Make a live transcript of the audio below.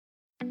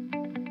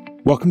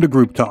Welcome to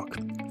Group Talk.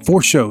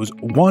 4 shows,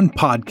 1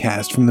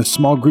 podcast from the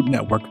Small Group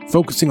Network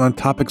focusing on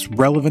topics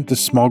relevant to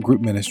small group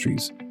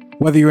ministries.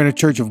 Whether you're in a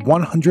church of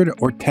 100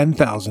 or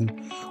 10,000,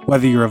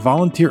 whether you're a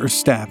volunteer or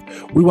staff,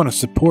 we want to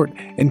support,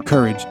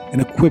 encourage,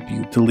 and equip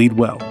you to lead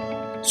well.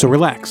 So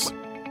relax,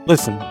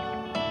 listen,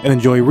 and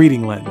enjoy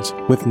Reading Lens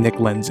with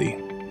Nick Lindsay.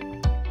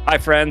 Hi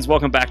friends,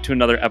 welcome back to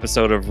another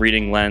episode of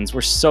Reading Lens.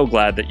 We're so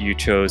glad that you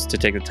chose to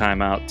take the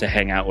time out to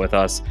hang out with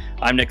us.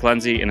 I'm Nick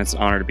Lindsay, and it's an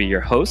honor to be your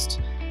host.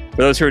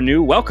 For those who are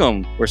new,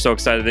 welcome. We're so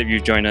excited that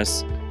you've joined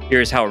us.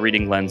 Here's how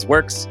Reading Lens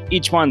works.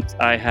 Each month,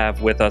 I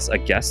have with us a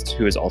guest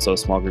who is also a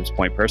small groups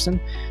point person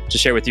to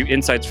share with you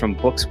insights from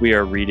books we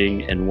are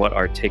reading and what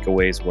our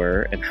takeaways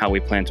were and how we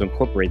plan to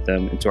incorporate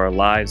them into our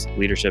lives,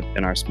 leadership,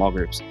 and our small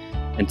groups.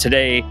 And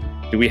today,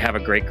 we have a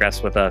great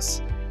guest with us.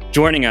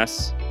 Joining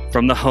us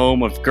from the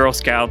home of Girl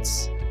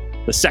Scouts,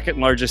 the second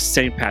largest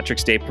St.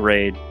 Patrick's Day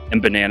parade,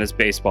 and Bananas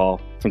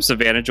baseball from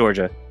Savannah,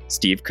 Georgia,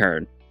 Steve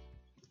Kern.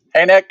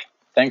 Hey, Nick.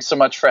 Thanks so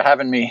much for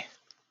having me.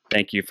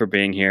 Thank you for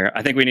being here.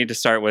 I think we need to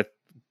start with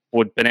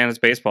Bananas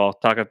baseball.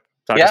 Talk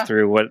us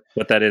through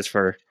what that is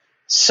for.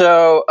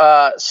 So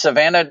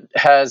Savannah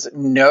has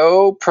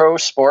no pro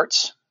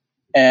sports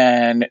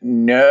and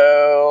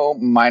no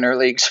minor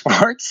league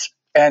sports.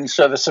 And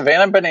so the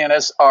Savannah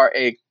Bananas are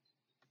a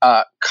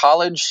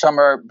college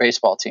summer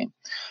baseball team.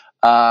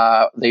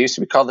 They used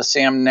to be called the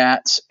Sam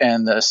Nats,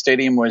 and the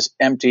stadium was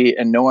empty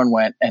and no one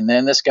went. And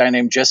then this guy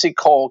named Jesse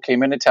Cole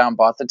came into town,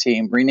 bought the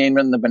team, renamed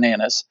them the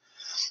Bananas,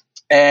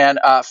 and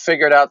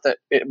figured out that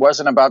it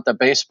wasn't about the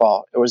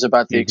baseball. It was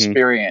about the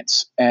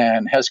experience,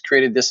 and has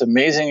created this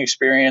amazing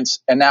experience.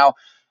 And now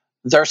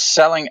they're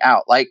selling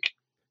out, like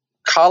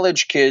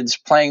college kids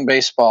playing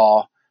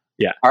baseball.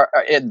 Yeah,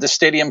 the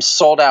stadium's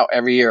sold out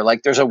every year.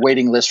 Like there's a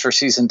waiting list for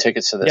season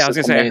tickets to this. Yeah, I was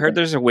going to say, I heard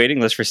there's a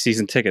waiting list for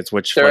season tickets,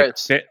 which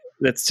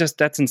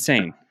that's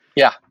insane.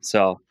 Yeah.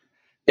 So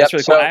that's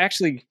really cool. I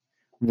actually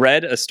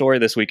read a story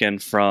this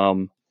weekend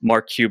from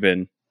Mark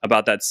Cuban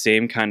about that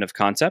same kind of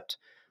concept,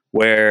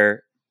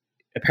 where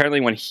apparently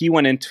when he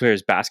went into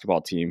his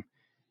basketball team,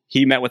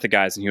 he met with the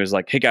guys and he was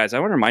like, "Hey guys, I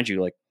want to remind you,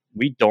 like,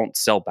 we don't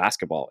sell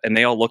basketball." And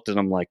they all looked at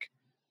him like,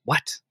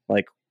 "What?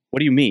 Like, what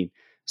do you mean?"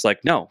 It's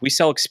like, "No, we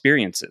sell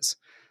experiences.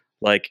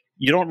 Like,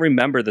 you don't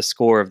remember the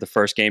score of the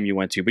first game you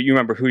went to, but you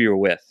remember who you were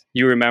with.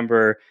 You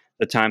remember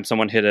the time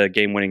someone hit a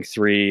game-winning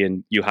 3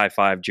 and you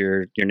high-fived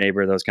your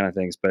neighbor, those kind of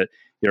things, but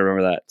you don't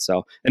remember that."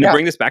 So, and to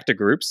bring this back to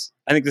groups,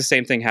 I think the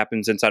same thing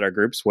happens inside our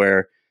groups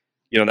where,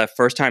 that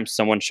first time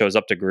someone shows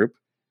up to group,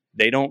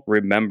 they don't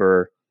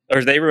remember,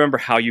 or they remember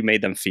how you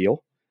made them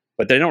feel,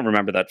 but they don't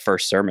remember that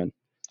first sermon.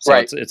 So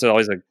it's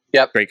always a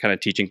great kind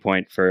of teaching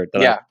point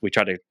we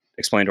try to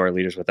explain to our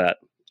leaders with that.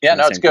 Yeah,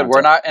 no, it's good.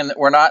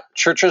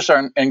 Churches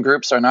and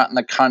groups are not in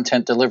the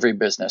content delivery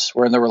business.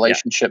 We're in the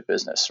relationship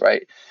business,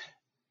 right?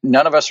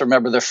 None of us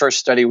remember the first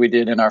study we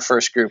did in our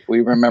first group. We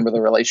remember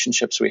the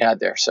relationships we had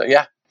there. So,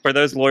 yeah. For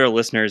those loyal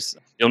listeners,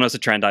 you'll notice a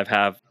trend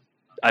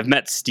I've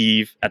met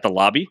Steve at the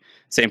lobby,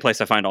 same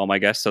place I find all my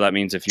guests. So that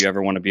means if you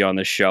ever want to be on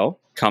this show,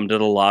 come to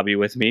the lobby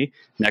with me.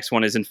 Next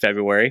one is in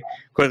February.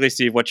 Quickly,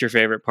 Steve, what's your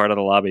favorite part of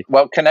the lobby?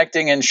 Well,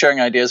 connecting and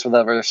sharing ideas with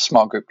other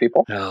small group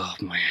people. Oh,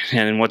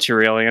 man. And what's your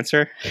real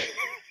answer?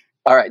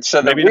 All right.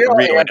 So the real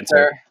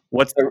answer.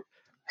 What's the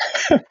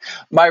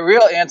My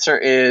real answer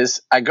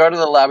is I go to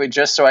the lobby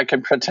just so I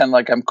can pretend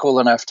like I'm cool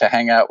enough to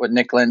hang out with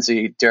Nick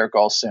Lindsay, Derek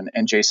Olson,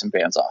 and Jason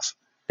Banzoff.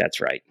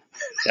 That's right.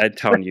 I'm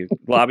telling you,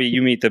 lobby,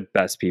 you meet the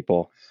best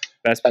people.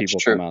 Best people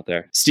come out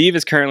there. Steve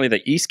is currently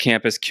the East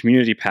Campus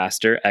community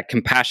pastor at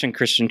Compassion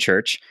Christian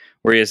Church,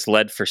 where he has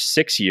led for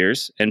 6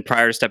 years. And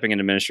prior to stepping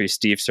into ministry,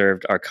 Steve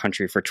served our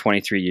country for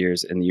 23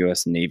 years in the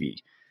U.S.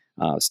 Navy.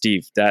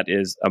 Steve, that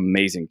is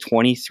amazing.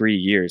 23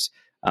 years.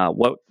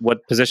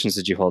 What positions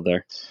did you hold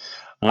there?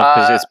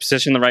 Is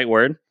position the right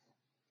word?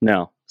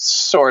 No.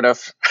 Sort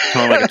of.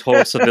 Kind of like a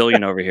total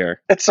civilian over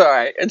here. It's all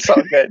right. It's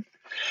all good.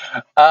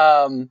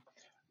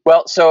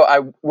 Well,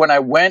 so when I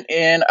went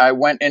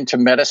into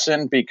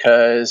medicine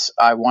because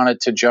I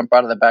wanted to jump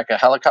out of the back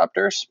of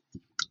helicopters.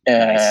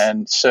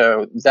 And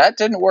so that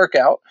didn't work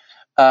out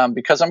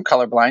because I'm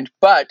colorblind.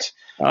 But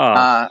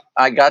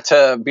I got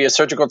to be a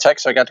surgical tech,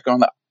 so I got to go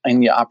in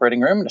the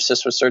operating room and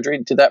assist with surgery.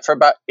 Did that for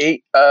about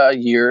 8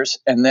 years.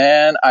 And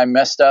then I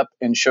messed up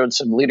and showed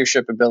some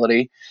leadership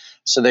ability.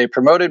 So they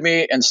promoted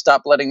me and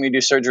stopped letting me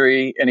do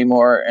surgery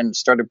anymore and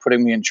started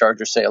putting me in charge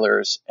of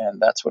sailors.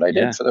 And that's what I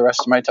did for the rest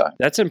of my time.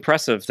 That's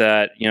impressive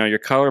that, your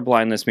color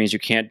blindness means you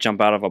can't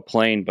jump out of a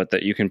plane, but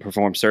that you can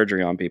perform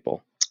surgery on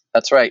people.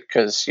 That's right.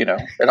 Because,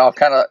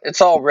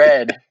 it's all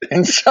red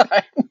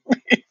inside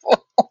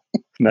people.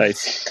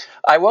 Nice.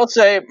 I will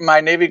say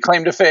my Navy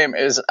claim to fame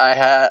is I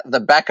had the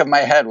back of my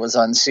head was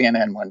on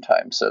CNN one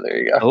time. So there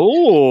you go.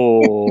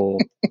 Oh,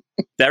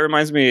 that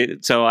reminds me.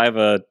 So I have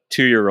a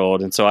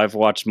 2-year-old, and so I've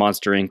watched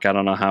Monster Inc. I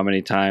don't know how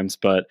many times,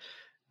 but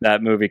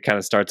that movie kind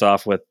of starts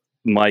off with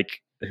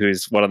Mike,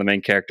 who's one of the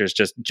main characters,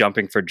 just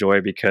jumping for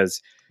joy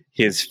because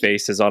his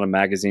face is on a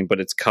magazine, but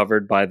it's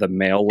covered by the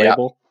mail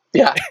label.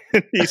 Yeah.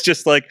 He's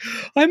just like,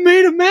 I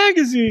made a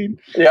magazine.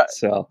 Yeah.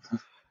 So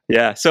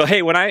Yeah. So,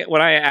 hey, when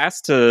I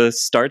asked to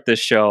start this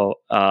show,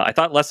 I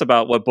thought less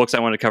about what books I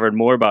wanted to cover and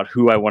more about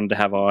who I wanted to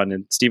have on.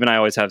 And Steve and I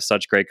always have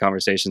such great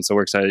conversations. So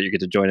we're excited that you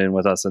get to join in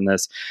with us in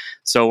this.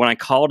 So when I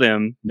called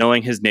him,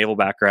 knowing his naval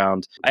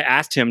background, I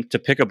asked him to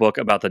pick a book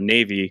about the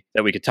Navy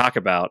that we could talk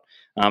about.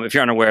 If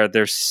you're unaware,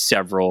 there's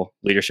several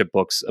leadership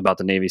books about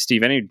the Navy.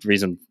 Steve, any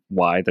reason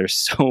why there's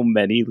so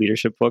many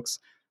leadership books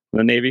in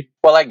the Navy?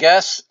 Well, I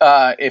guess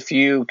if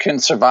you can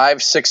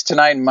survive 6 to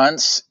 9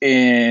 months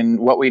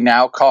in what we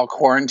now call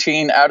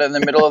quarantine out in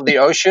the middle of the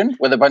ocean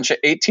with a bunch of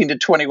 18 to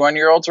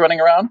 21-year-olds running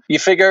around, you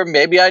figure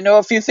maybe I know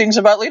a few things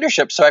about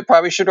leadership, so I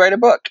probably should write a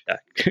book.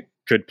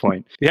 Good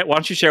point. Yeah, why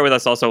don't you share with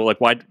us also,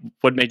 like,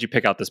 what made you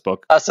pick out this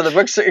book? So the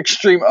book's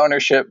Extreme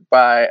Ownership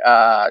by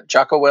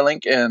Jocko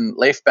Willink and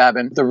Leif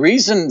Babin. The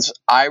reasons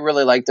I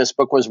really liked this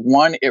book was,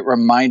 one, it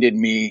reminded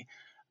me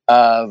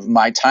of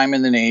my time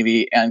in the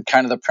Navy and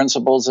kind of the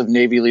principles of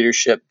Navy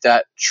leadership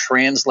that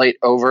translate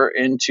over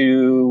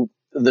into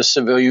the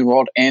civilian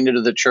world and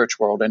into the church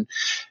world. And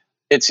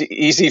it's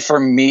easy for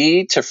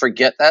me to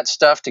forget that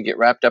stuff, to get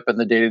wrapped up in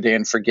the day-to-day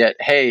and forget,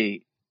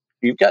 hey,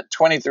 you've got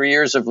 23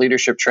 years of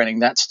leadership training.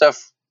 That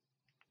stuff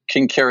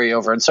can carry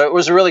over. And so it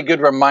was a really good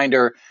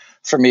reminder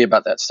for me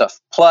about that stuff.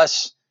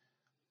 Plus,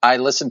 I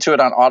listened to it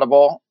on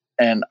Audible,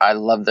 and I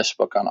love this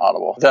book on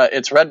Audible.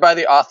 It's read by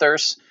the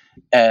authors.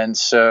 And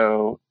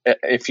so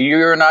if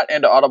you're not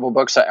into Audible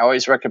books, I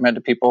always recommend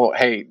to people,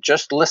 hey,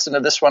 just listen to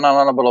this one on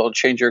Audible. It'll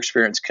change your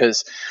experience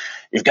because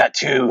you've got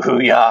two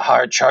hoo-yah,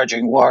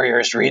 hard-charging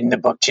warriors reading the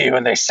book to you,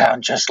 and they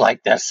sound just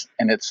like this,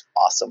 and it's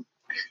awesome.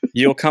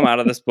 You'll come out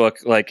of this book,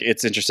 like,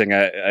 it's interesting.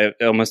 I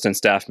almost in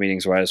staff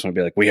meetings where I just want to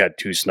be like, we had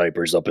 2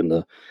 snipers up in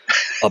the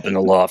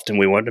loft, and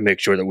we wanted to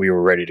make sure that we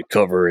were ready to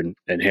cover and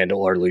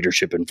handle our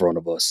leadership in front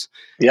of us.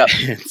 Yeah.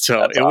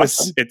 So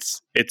awesome.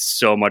 It's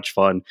so much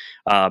fun.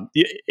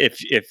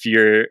 If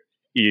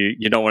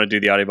you don't want to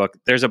do the audiobook,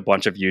 there's a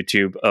bunch of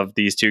YouTube of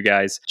these two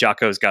guys.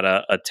 Jocko's got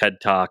a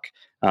TED Talk.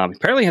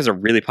 Apparently has a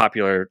really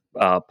popular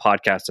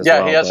podcast as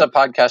well. Yeah, he has a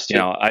podcast too.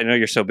 I know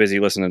you're so busy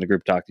listening to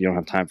Group Talk, you don't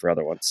have time for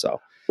other ones. So.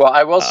 Well,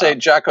 I will say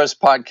Jocko's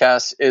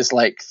podcast is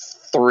like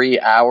 3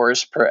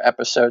 hours per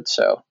episode.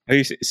 So, are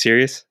you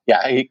serious?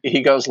 Yeah,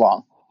 he goes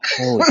long.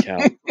 Holy cow.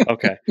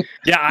 Okay.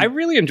 Yeah, I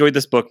really enjoyed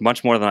this book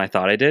much more than I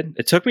thought I did.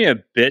 It took me a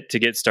bit to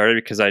get started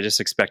because I just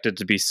expected it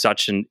to be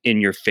such an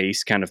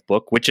in-your-face kind of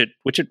book, which it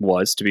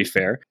was, to be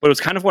fair. But it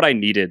was kind of what I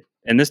needed.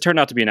 And this turned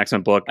out to be an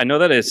excellent book. I know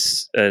that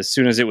as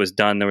soon as it was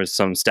done, there was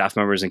some staff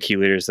members and key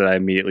leaders that I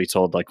immediately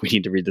told, like, we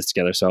need to read this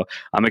together. So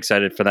I'm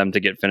excited for them to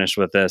get finished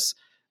with this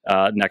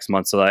next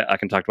month so that I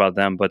can talk about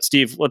them. But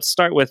Steve, let's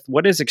start with,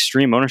 what is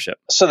extreme ownership?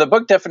 So the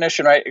book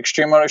definition, right?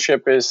 Extreme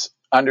ownership is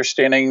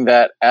understanding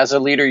that as a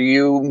leader,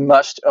 you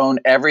must own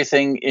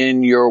everything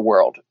in your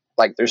world.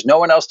 Like, there's no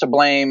one else to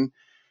blame.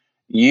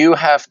 You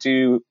have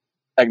to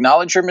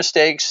acknowledge your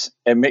mistakes,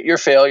 admit your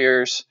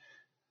failures,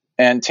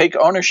 and take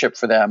ownership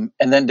for them,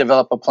 and then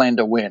develop a plan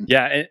to win.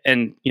 Yeah.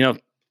 And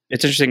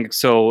it's interesting.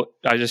 So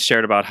I just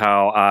shared about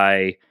how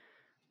I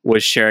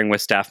was sharing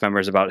with staff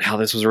members about how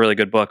this was a really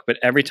good book. But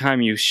every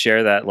time you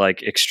share that,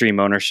 like, extreme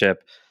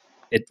ownership,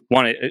 it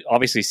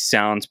obviously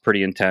sounds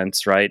pretty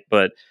intense, right?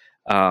 But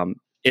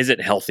is it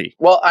healthy?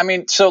 Well, I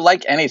mean, so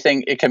like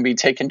anything, it can be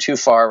taken too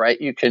far, right?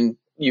 You can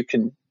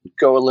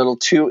go a little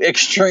too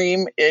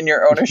extreme in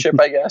your ownership,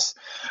 I guess.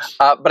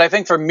 But I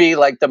think for me,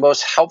 like, the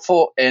most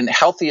helpful and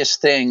healthiest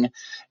thing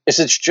is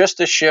it's just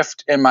a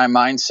shift in my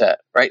mindset,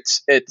 right?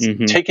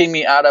 It's taking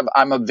me out of,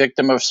 I'm a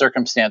victim of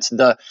circumstance.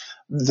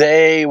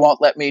 They won't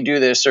let me do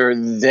this, or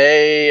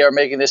they are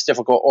making this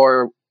difficult,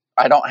 or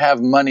I don't have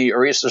money or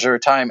resources or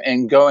time,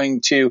 and going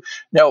to,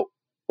 no,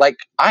 like,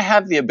 I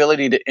have the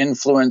ability to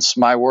influence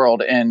my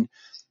world, and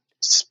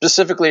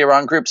specifically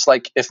around groups.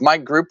 Like, if my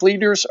group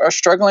leaders are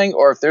struggling,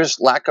 or if there's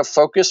lack of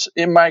focus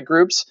in my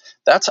groups,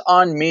 that's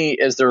on me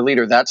as their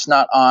leader. That's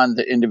not on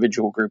the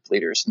individual group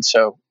leaders. And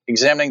so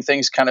examining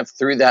things kind of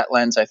through that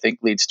lens, I think,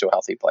 leads to a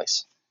healthy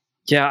place.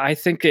 Yeah, I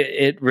think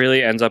it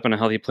really ends up in a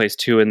healthy place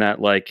too, in that,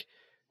 like,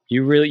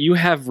 you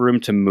have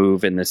room to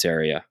move in this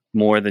area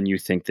more than you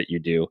think that you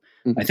do.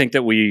 Mm-hmm. I think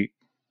that we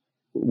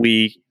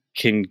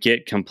can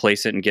get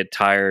complacent and get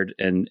tired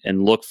and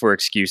look for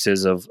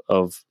excuses of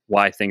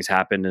why things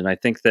happened. And I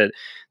think that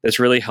this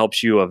really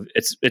helps you.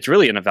 It's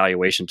really an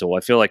evaluation tool. I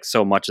feel like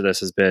so much of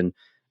this has been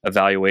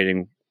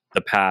evaluating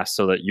the past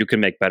so that you can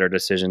make better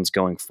decisions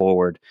going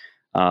forward.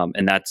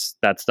 And that's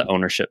the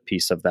ownership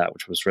piece of that,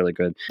 which was really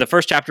good. The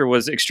first chapter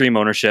was extreme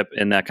ownership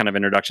in that kind of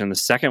introduction. The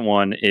second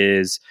one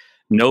is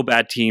no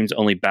bad teams,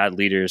 only bad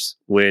leaders,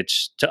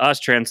 which to us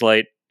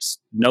translates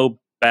no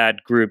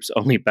bad groups,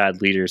 only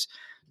bad leaders.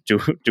 Do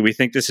we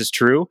think this is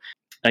true?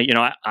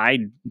 I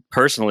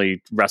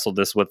personally wrestled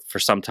this with for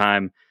some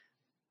time.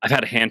 I've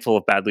had a handful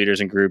of bad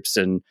leaders in groups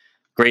and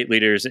great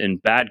leaders in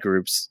bad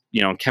groups.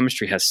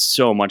 Chemistry has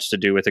so much to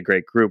do with a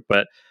great group.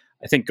 But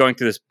I think going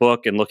through this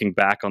book and looking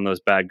back on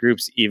those bad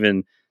groups,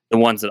 even the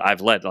ones that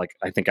I've led, like,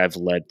 I think I've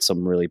led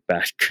some really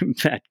bad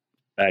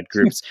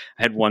groups.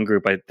 I had one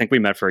group, I think we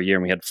met for a year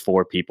and we had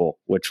 4 people,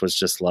 which was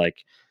just like,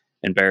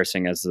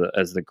 embarrassing as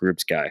the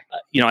groups guy.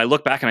 I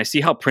look back and I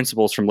see how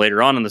principles from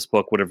later on in this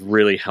book would have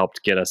really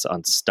helped get us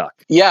unstuck.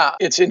 Yeah,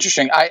 it's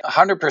interesting. I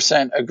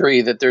 100%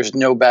 agree that there's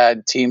no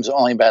bad teams,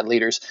 only bad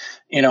leaders.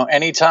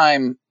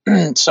 Anytime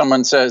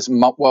someone says,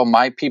 well,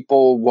 my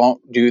people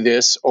won't do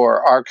this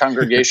or our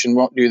congregation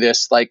won't do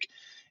this, like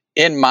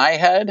in my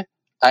head,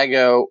 I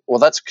go, well,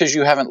 that's because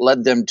you haven't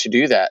led them to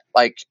do that.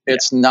 Like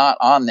it's not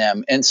on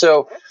them. And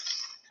so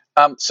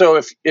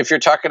if you're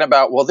talking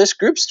about, well, this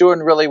group's doing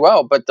really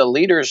well, but the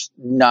leader's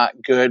not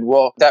good,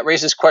 well, that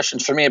raises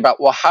questions for me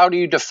about, well, how do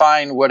you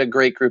define what a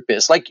great group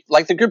is? Like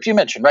the group you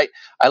mentioned, right?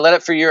 I led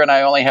it for a year and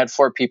I only had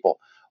 4 people.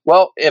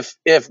 Well, if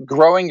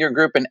growing your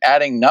group and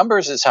adding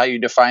numbers is how you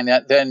define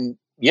that, then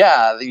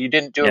yeah, you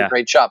didn't do a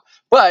great job.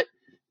 But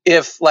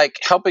if like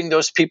helping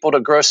those people to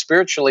grow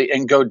spiritually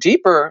and go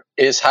deeper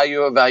is how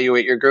you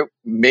evaluate your group,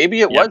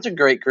 maybe it was a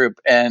great group,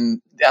 and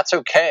that's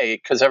okay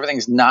because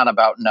everything's not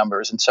about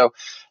numbers. And so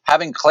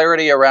having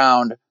clarity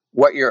around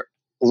what you're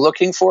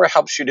looking for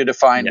helps you to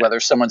define whether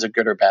someone's a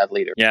good or bad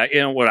leader.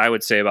 Yeah, what I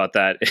would say about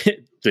that,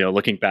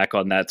 looking back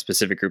on that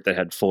specific group that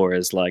had 4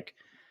 is like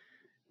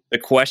the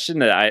question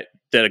that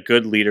a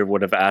good leader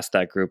would have asked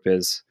that group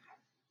is,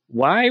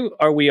 why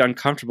are we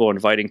uncomfortable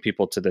inviting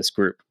people to this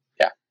group?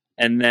 Yeah.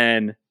 And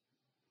then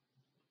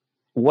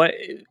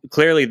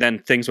clearly then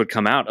things would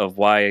come out of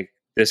why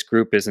this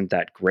group isn't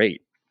that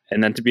great.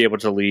 And then to be able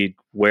to lead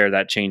where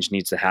that change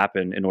needs to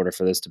happen in order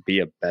for this to be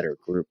a better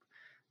group.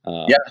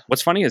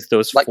 What's funny is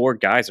those 4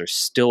 guys are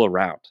still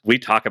around. We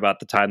talk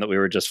about the time that we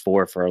were just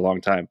 4 for a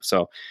long time.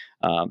 So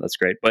that's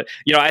great. But,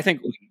 I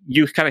think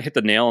you kind of hit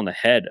the nail on the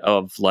head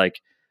of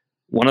like,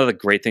 one of the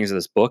great things of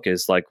this book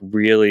is like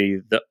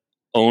really the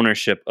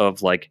ownership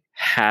of like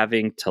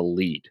having to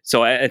lead.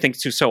 So I think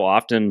so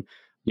often,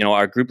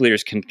 our group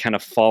leaders can kind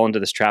of fall into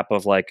this trap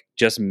of like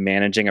just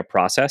managing a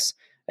process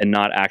and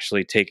not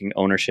actually taking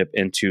ownership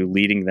into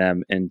leading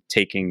them and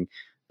taking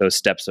those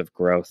steps of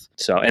growth.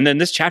 So, and then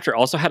this chapter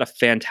also had a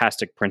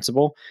fantastic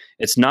principle.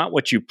 It's not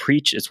what you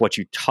preach, it's what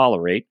you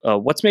tolerate.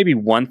 What's maybe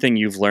one thing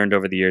you've learned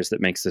over the years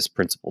that makes this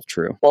principle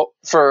true? Well,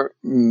 for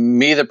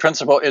me, the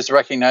principle is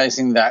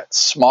recognizing that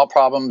small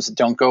problems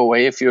don't go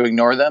away if you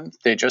ignore them.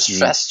 They just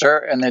fester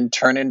and then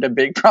turn into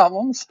big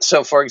problems.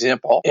 So, for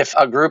example, if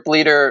a group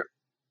leader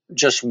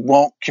just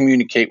won't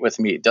communicate with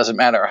me, it doesn't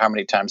matter how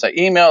many times I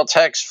email,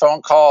 text,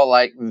 phone call,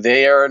 like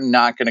they are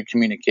not going to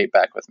communicate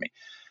back with me.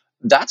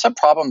 That's a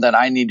problem that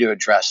I need to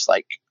address.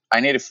 Like I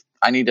need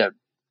to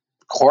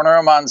corner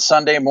them on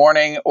Sunday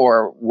morning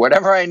or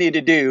whatever I need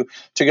to do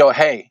to go,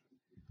 hey,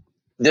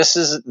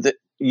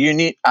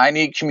 I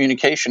need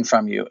communication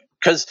from you.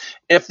 Because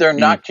if they're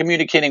not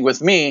communicating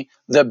with me,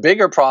 the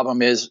bigger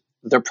problem is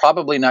they're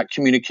probably not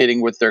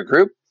communicating with their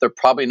group. They're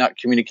probably not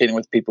communicating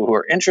with people who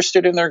are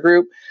interested in their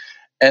group.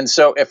 And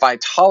so if I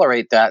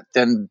tolerate that,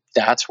 then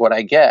that's what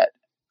I get.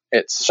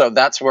 So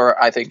that's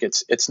where I think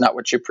it's not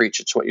what you preach,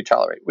 it's what you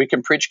tolerate. We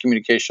can preach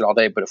communication all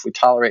day, but if we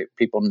tolerate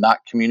people not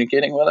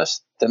communicating with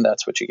us, then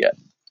that's what you get.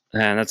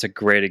 And that's a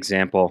great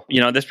example.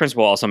 This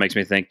principle also makes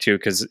me think too,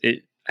 because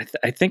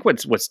I think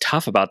what's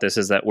tough about this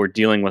is that we're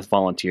dealing with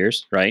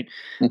volunteers, right?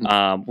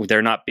 Mm-hmm.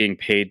 They're not being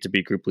paid to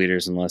be group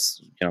leaders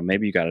unless,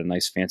 maybe you got a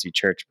nice fancy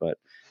church, but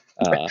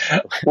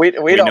we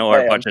know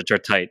our budgets are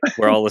tight.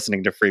 We're all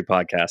listening to free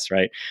podcasts,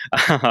 right?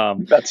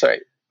 That's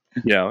right.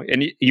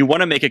 And you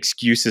want to make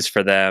excuses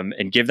for them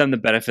and give them the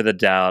benefit of the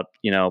doubt,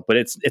 but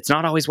it's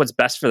not always what's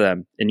best for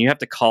them. And you have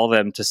to call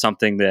them to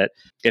something that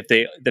if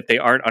they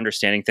aren't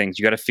understanding things,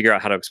 you got to figure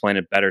out how to explain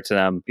it better to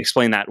them,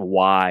 explain that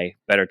why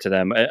better to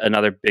them.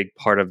 Another big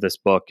part of this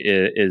book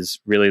is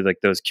really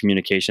like those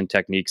communication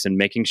techniques and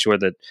making sure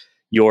that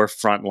your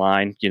front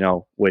line,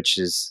 which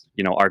is,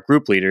 our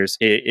group leaders,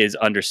 is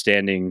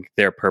understanding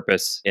their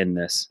purpose in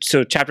this.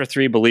 So chapter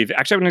 3, believe.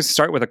 Actually, I'm going to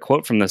start with a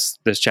quote from this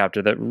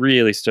chapter that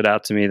really stood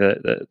out to me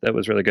that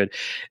was really good.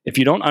 If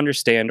you don't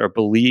understand or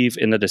believe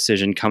in the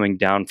decision coming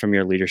down from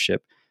your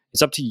leadership,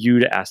 it's up to you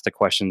to ask the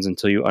questions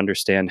until you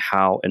understand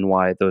how and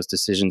why those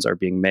decisions are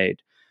being made.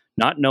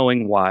 Not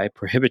knowing why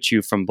prohibits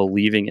you from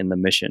believing in the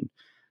mission.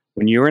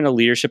 When you're in a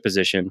leadership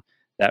position,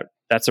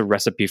 that's a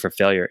recipe for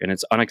failure, and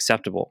it's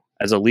unacceptable.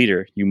 As a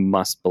leader, you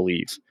must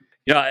believe.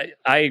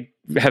 I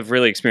have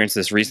really experienced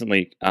this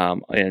recently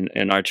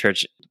in our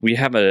church. We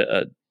have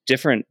a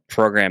different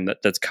program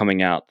that's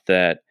coming out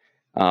that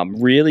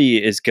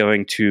really is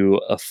going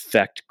to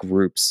affect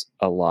groups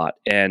a lot.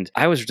 And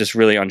I was just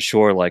really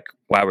unsure, like,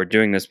 why we're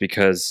doing this,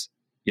 because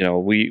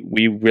we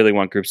really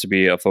want groups to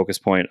be a focus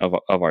point of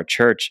our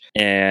church.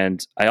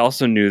 And I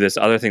also knew this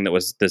other thing that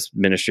was this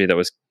ministry that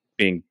was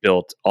being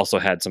built also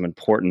had some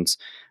importance,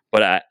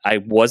 but I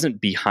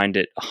wasn't behind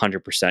it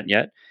 100%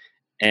 yet.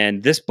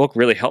 And this book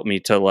really helped me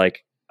to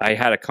I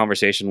had a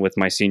conversation with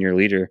my senior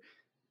leader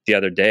the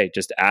other day,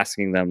 just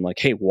asking them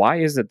hey, why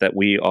is it that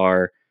we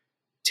are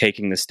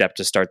taking the step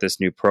to start this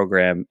new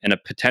program and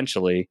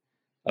potentially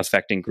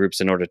affecting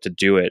groups in order to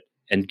do it?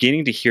 And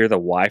getting to hear the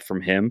why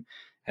from him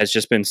has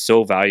just been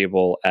so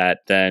valuable at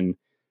then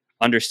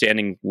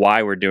understanding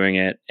why we're doing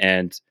it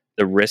and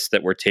the risks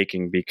that we're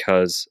taking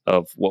because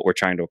of what we're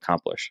trying to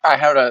accomplish. I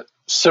had a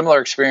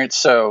similar experience.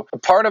 So a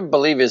part of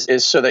Believe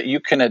is so that you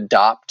can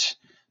adopt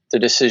the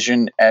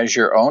decision as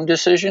your own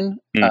decision.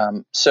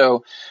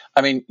 So,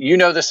 I mean, you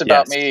know this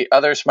about me.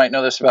 Others might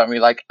know this about me.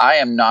 Like, I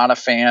am not a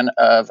fan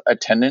of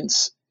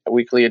attendance,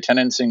 weekly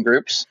attendance in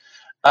groups.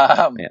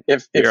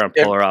 If you're on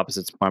polar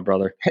opposites, my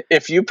brother.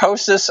 If you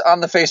post this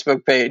on the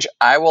Facebook page,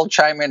 I will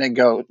chime in and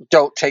go,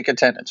 "Don't take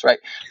attendance," right?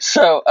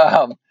 So,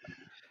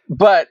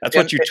 but that's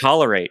what you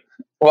tolerate.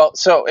 Well,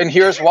 and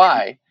here's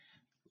why.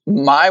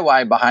 My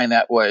why behind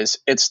that was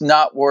it's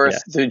not worth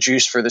the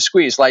juice for the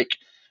squeeze. Like,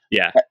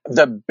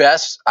 the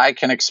best I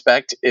can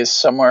expect is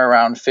somewhere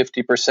around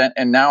 50%.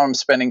 And now I'm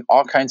spending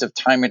all kinds of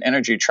time and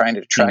energy trying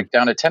to track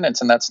down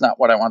attendance. And that's not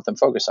what I want them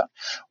focused on.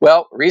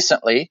 Well,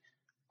 recently,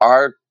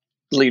 our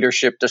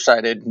leadership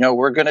decided, no,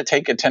 we're going to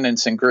take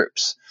attendance in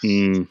groups.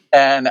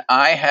 And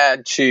I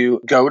had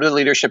to go to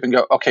leadership and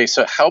go, okay,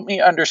 so help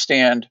me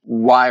understand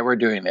why we're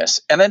doing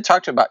this. And then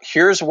talk to about,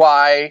 here's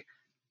why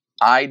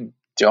I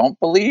don't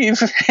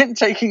believe in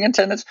taking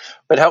attendance,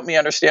 but help me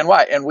understand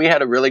why. And we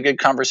had a really good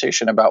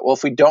conversation about, well,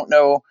 if we don't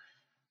know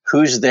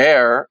who's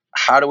there,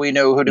 how do we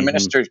know who to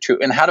minister to?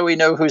 And how do we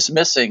know who's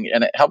missing?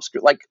 And it helps,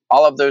 like,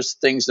 all of those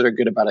things that are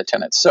good about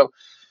attendance. So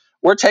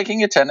we're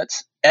taking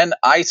attendance, and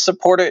I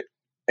support it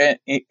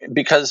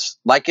because,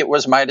 like, it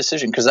was my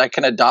decision, because I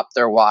can adopt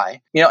their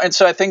why. And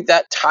so I think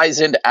that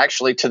ties into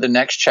actually to the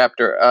next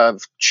chapter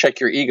of Check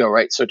Your Ego,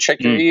 right? So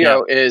Check Your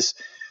Ego is,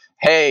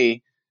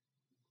 hey,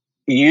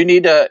 you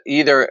need to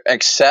either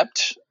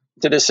accept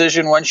the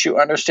decision once you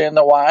understand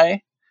the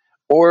why,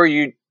 or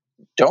you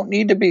don't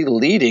need to be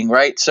leading,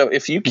 right? So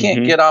if you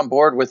can't get on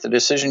board with the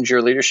decisions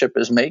your leadership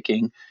is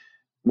making,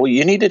 well,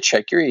 you need to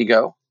check your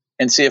ego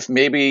and see if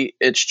maybe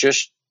it's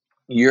just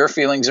your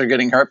feelings are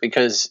getting hurt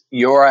because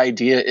your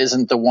idea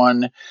isn't the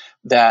one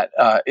that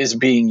is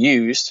being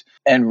used,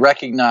 and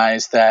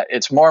recognize that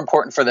it's more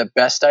important for the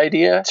best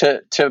idea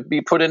to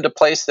be put into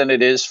place than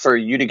it is for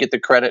you to get the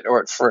credit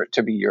or for it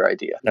to be your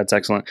idea. That's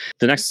excellent.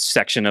 The next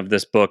section of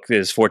this book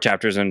is 4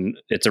 chapters, and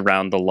it's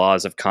around the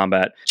laws of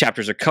combat.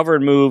 Chapters are cover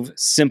and move,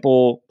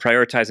 simple,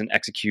 prioritize and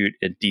execute,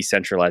 and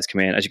decentralized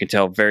command. As you can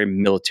tell, very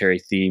military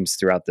themes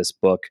throughout this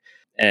book.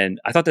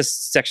 And I thought this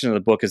section of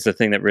the book is the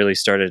thing that really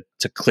started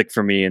to click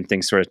for me and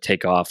things sort of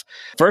take off.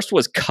 First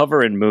was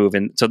cover and move.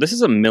 And so this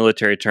is a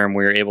military term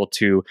where you're able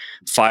to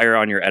fire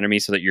on your enemy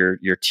so that your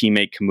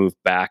teammate can move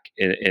back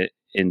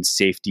in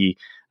safety.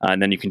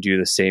 And then you can do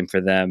the same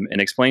for them, and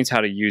explains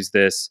how to use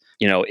this,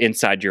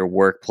 inside your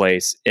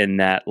workplace, in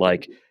that,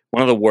 like,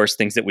 one of the worst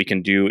things that we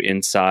can do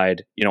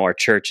inside, our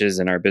churches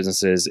and our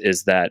businesses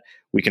is that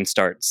we can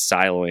start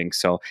siloing.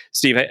 So,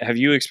 Steve, have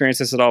you experienced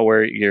this at all,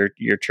 where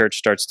your church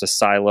starts to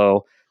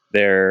silo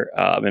their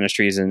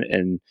ministries,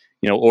 and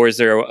or is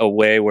there a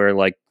way where,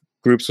 like,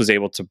 Groups was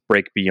able to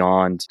break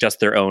beyond just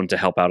their own to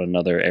help out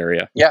another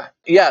area?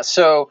 Yeah.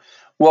 So,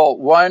 well,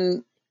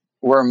 one,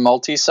 we're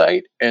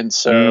multi-site, and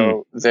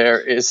so there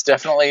is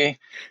definitely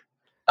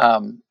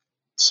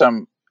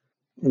some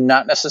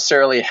not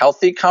necessarily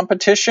healthy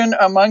competition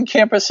among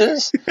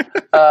campuses.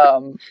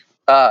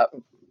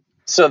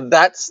 So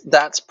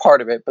that's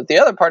part of it. But the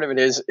other part of it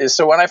is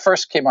so when I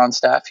first came on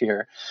staff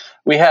here,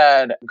 we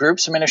had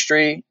groups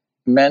ministry,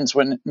 men's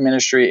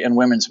ministry, and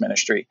women's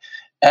ministry.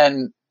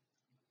 And,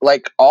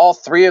 like, all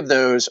 3 of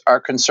those are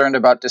concerned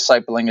about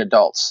discipling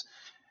adults.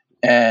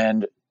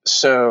 And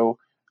so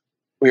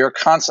we are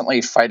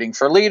constantly fighting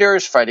for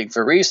leaders, fighting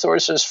for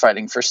resources,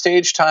 fighting for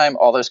stage time,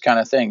 all those kind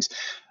of things.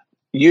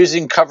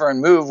 Using cover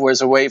and move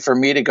was a way for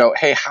me to go,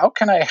 hey, how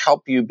can I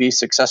help you be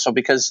successful?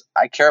 Because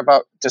I care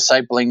about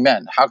discipling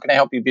men. How can I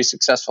help you be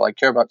successful? I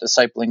care about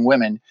discipling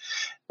women,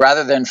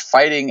 rather than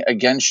fighting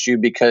against you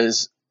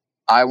because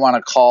I want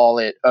to call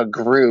it a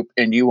group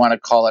and you want to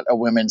call it a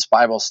women's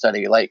Bible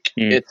study. Like,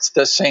 it's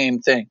the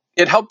same thing.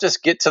 It helped us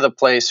get to the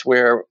place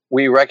where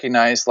we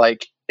recognize,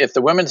 like, if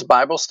the women's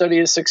Bible study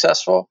is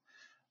successful,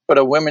 but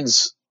a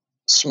women's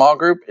small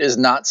group is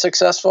not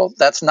successful,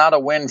 that's not a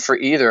win for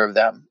either of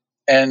them.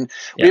 And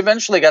we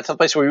eventually got to the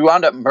place where we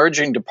wound up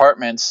merging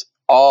departments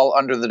all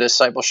under the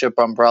discipleship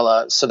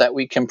umbrella so that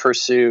we can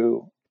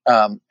pursue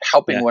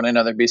helping one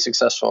another be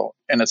successful,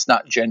 and it's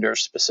not gender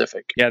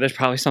specific. Yeah, there's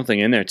probably something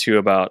in there too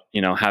about,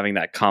 having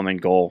that common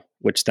goal,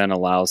 which then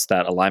allows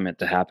that alignment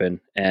to happen.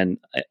 And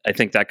I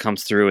think that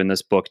comes through in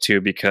this book too,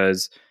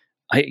 because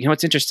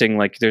it's interesting,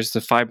 like, there's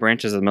the 5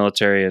 branches of the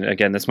military. And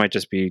again, this might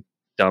just be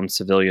dumb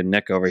civilian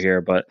Nick over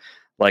here, but,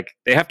 like,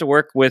 they have to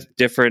work with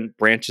different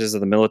branches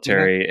of the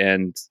military.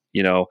 And,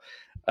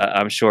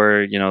 I'm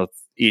sure,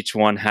 each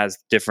one has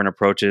different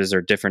approaches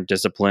or different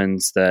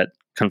disciplines that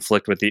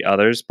conflict with the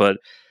others. But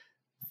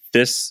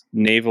this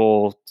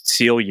Naval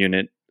SEAL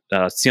unit,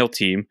 SEAL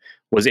team,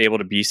 was able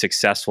to be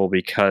successful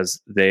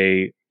because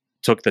they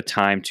took the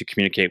time to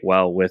communicate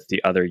well with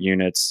the other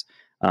units.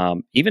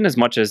 Even as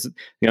much as,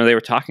 they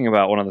were talking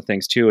about one of the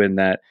things too, in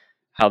that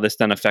how this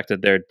then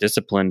affected their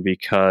discipline,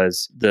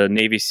 because the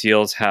Navy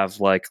SEALs have,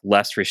 like,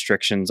 less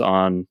restrictions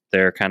on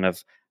their kind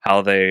of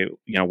how they,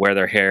 wear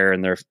their hair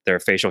and their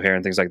facial hair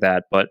and things like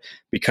that. But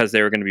because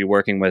they were going to be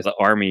working with the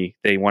Army,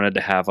 they wanted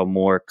to have a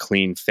more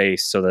clean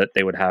face so that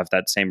they would have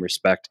that same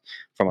respect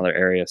from other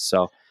areas.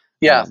 So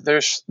yeah,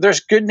 there's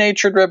good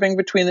natured ribbing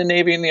between the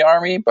Navy and the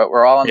Army, but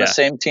we're all on the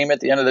same team at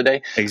the end of the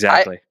day.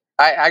 Exactly.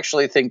 I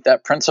actually think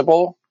that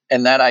principle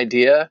and that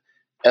idea,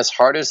 as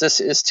hard as this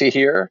is to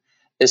hear,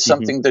 is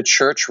something the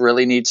church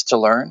really needs to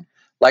learn.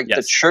 Like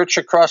the church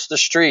across the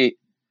street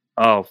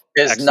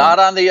is not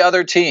on the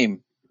other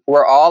team.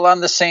 We're all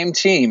on the same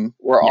team.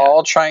 We're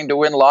all trying to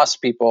win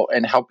lost people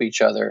and help each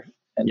other.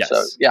 And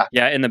so,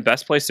 yeah. And the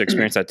best place to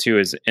experience that too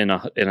is in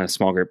a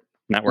small group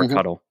network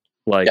huddle.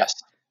 Like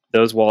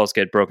those walls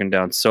get broken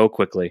down so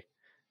quickly,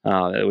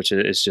 which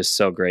is just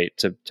so great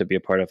to be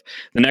a part of.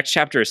 The next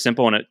chapter is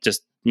simple, and it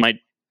just might,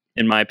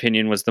 in my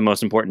opinion, was the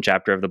most important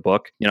chapter of the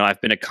book. I've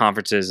been at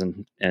conferences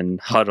and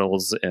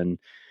huddles and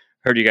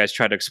heard you guys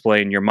try to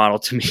explain your model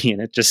to me,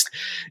 and it just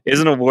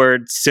isn't a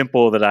word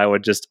simple that I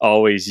would just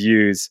always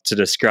use to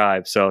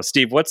describe. So,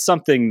 Steve, what's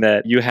something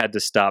that you had to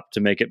stop to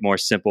make it more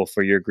simple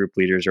for your group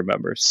leaders or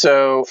members?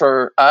 So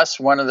for us,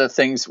 one of the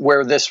things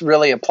where this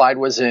really applied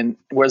was in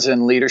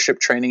leadership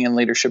training and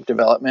leadership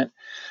development.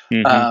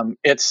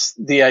 It's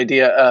the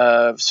idea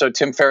of, so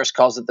Tim Ferriss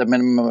calls it the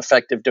minimum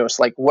effective dose.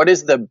 Like, what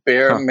is the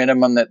bare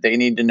minimum that they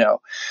need to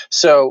know?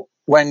 So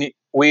when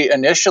we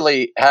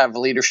initially have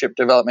leadership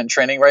development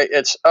training, right?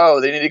 It's,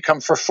 they need to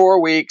come for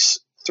 4 weeks,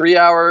 3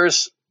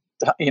 hours,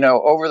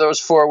 over those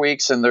 4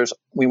 weeks. And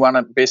we want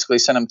to basically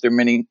send them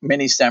through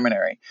mini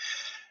seminary.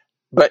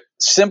 But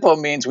simple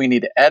means we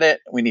need to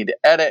edit.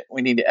 If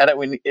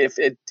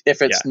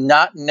it's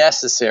not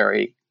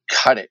necessary,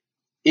 cut it.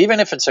 Even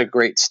if it's a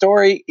great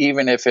story,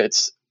 even if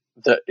it's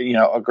a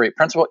great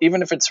principle,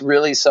 even if it's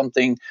really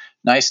something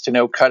nice to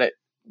know, cut it,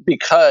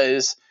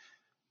 because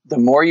the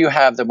more you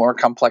have, the more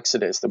complex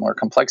it is. The more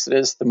complex it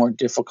is, the more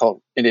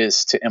difficult it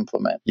is to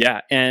implement.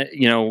 Yeah. And,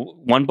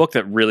 one book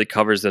that really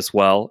covers this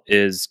well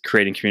is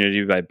Creating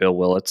Community by Bill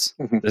Willits.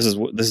 This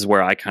is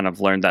where I kind of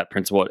learned that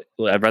principle.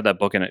 I read that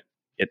book, and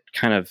it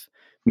kind of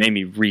made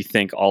me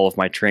rethink all of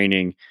my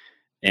training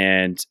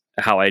and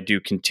how I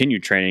do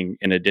continued training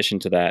in addition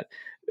to that.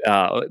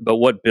 But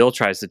what Bill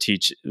tries to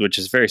teach, which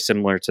is very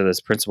similar to this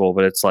principle,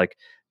 but it's like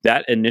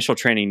that initial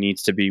training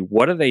needs to be,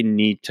 what do they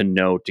need to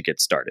know to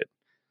get started?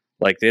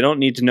 Like, they don't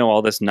need to know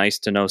all this nice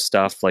to know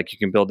stuff. Like, you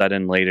can build that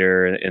in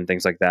later and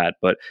things like that.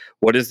 But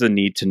what is the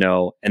need to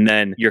know? And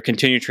then your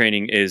continued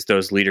training is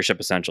those leadership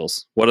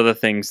essentials. What are the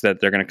things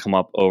that they're going to come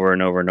up over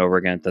and over and over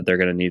again that they're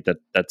going to need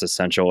that's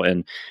essential?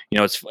 And,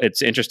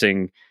 it's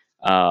interesting.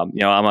 I'm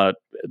a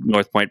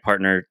North Point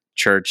partner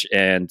church,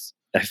 and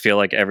I feel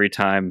like every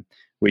time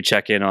we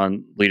check in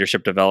on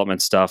leadership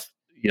development stuff,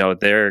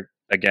 they're,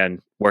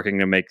 again, working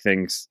to make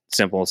things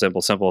simple.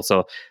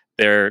 So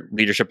their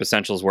leadership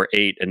essentials were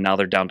 8, and now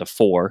they're down to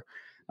 4,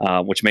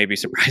 which may be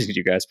surprising to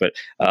you guys, but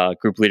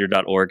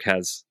groupleader.org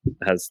has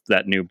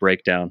that new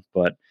breakdown.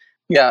 But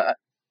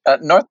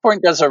North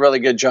Point does a really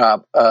good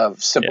job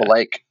of simple.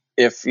 Like,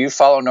 if you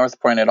follow North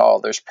Point at all,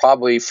 there's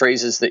probably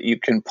phrases that you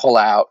can pull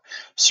out.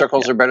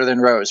 Circles are better than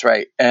rows,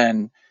 right?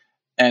 And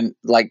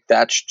like,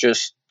 that's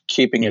just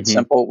keeping it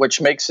simple, which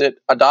makes it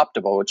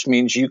adoptable, which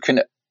means you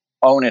can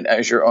own it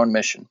as your own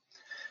mission.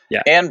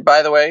 Yeah. And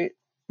by the way,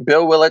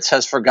 Bill Willits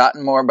has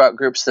forgotten more about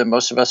groups than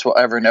most of us will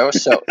ever know.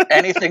 So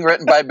anything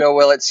written by Bill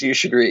Willits, you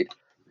should read.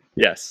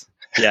 Yes.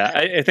 Yeah.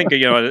 I think,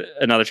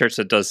 another church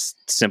that does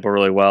simple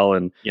really well,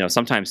 and,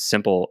 sometimes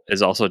simple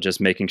is also just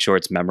making sure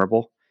it's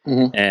memorable.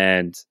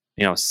 And,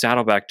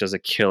 Saddleback does a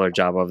killer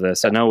job of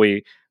this. I know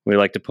we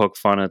like to poke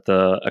fun at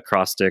the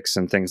acrostics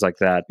and things like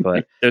that,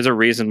 but there's a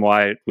reason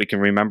why we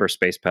can remember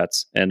Space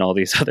Pets and all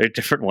these other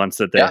different ones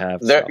that they have.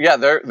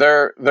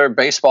 They're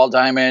baseball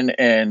diamond,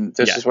 and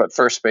this is what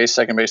first base,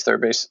 second base, third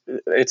base.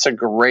 It's a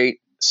great,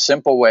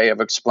 simple way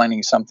of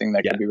explaining something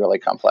that can be really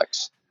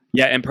complex.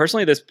 Yeah, and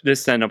personally,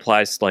 this then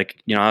applies. Like,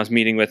 I was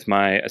meeting with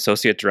my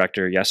associate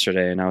director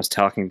yesterday, and I was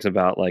talking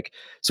about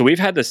so we've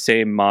had the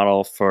same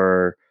model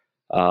for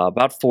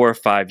about 4 or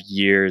 5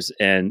 years,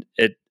 and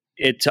it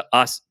to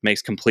us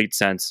makes complete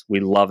sense. We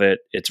love it.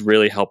 It's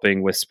really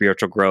helping with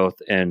spiritual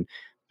growth and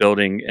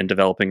building and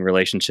developing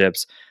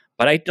relationships.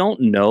 But I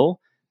don't know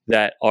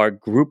that our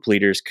group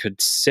leaders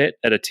could sit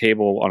at a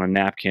table on a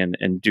napkin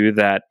and do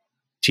that,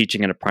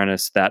 teaching an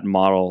apprentice that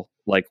model,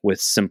 like,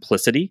 with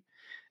simplicity.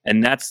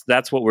 And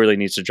that's what really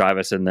needs to drive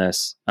us in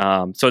this.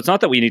 So it's not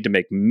that we need to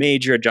make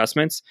major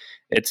adjustments.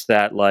 It's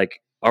that,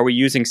 like, are we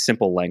using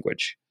simple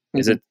language?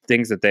 Is it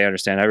things that they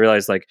understand? I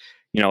realize, like,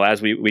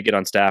 as we get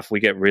on staff, we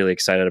get really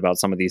excited about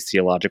some of these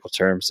theological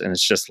terms. And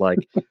it's just like,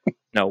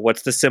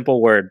 what's the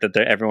simple word that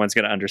everyone's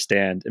going to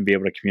understand and be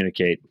able to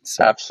communicate?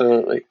 So,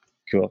 absolutely.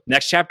 Cool.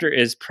 Next chapter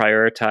is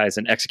prioritize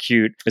and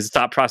execute is a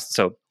thought process.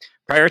 So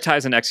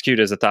prioritize and execute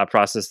is a thought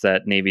process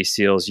that Navy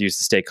SEALs use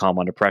to stay calm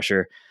under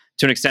pressure.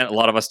 to an extent, a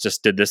lot of us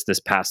just did this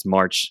past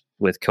March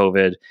with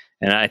COVID.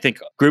 And I think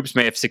groups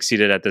may have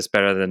succeeded at this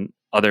better than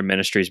other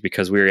ministries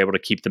because we were able to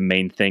keep the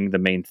main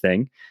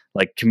thing.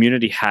 Like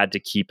community had to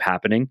keep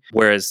happening.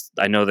 Whereas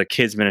I know the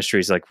kids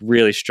ministries like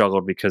really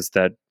struggled because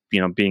that,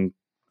 being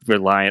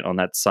reliant on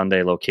that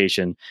Sunday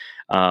location,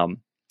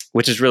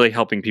 which is really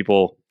helping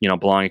people,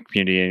 belong in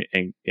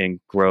community and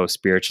grow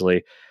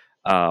spiritually.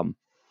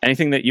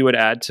 Anything that you would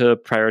add to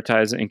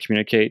prioritize and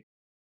communicate?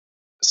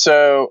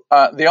 So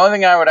the only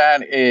thing I would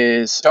add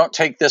is don't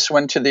take this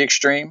one to the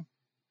extreme,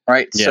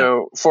 right? Yeah.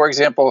 So, for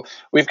example,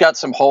 we've got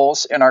some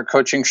holes in our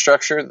coaching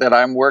structure that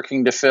I'm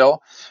working to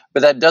fill,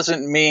 but that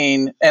doesn't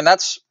mean, and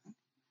that's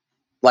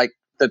like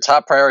the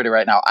top priority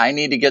right now. I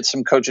need to get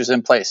some coaches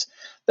in place.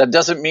 That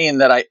doesn't mean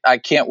that I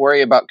can't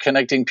worry about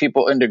connecting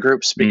people into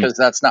groups because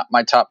that's not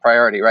my top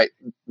priority, right?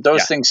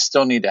 Those things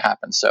still need to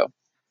happen. So,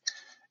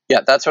 yeah,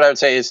 that's what I would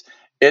say is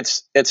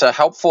it's a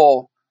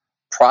helpful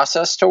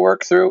process to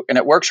work through, and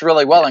it works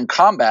really well in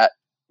combat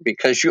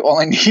because you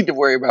only need to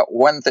worry about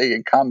one thing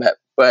in combat,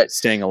 but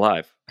staying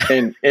alive.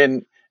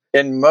 in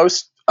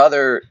most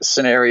other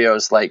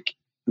scenarios, like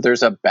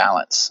there's a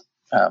balance.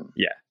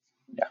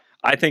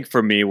 I think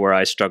for me, where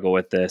I struggle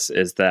with this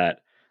is that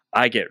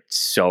I get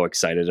so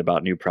excited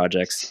about new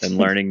projects and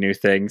learning new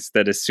things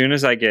that as soon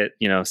as I get,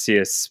 see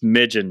a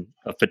smidgen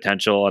of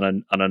potential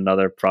on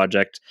another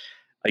project,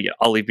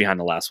 I'll leave behind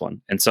the last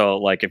one. And so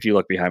like, if you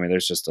look behind me,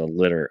 there's just a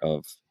litter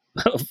of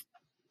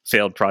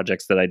failed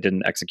projects that I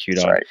didn't execute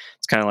on. Right.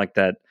 It's kind of like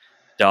that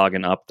dog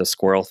and up the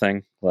squirrel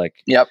thing.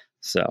 Like, yep.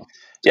 So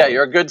yeah,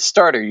 you're a good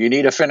starter. You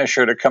need a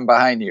finisher to come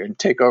behind you and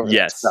take over.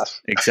 Yes,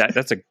 stuff. Exactly.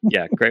 That's a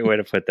great way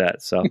to put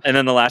that. So, and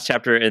then the last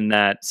chapter in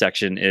that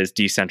section is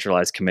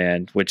decentralized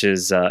command, which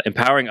is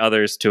empowering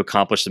others to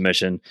accomplish the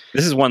mission.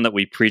 This is one that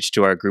we preach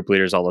to our group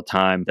leaders all the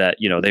time, that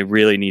they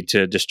really need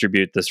to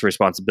distribute this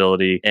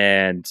responsibility.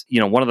 And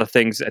one of the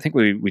things I think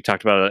we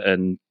talked about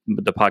in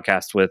the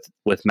podcast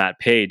with Matt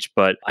Page,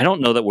 but I don't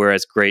know that we're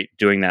as great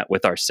doing that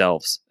with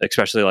ourselves,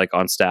 especially like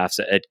on staffs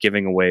at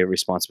giving away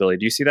responsibility.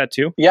 Do you see that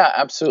too? Yeah,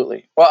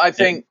 absolutely. Well, I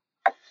think.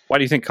 Why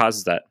do you think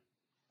causes that?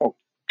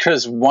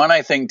 Because one,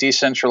 I think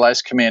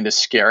decentralized command is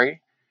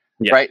scary,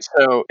 right?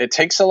 So it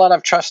takes a lot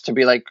of trust to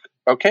be like,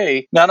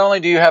 okay, not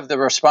only do you have the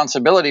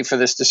responsibility for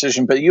this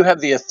decision, but you have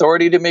the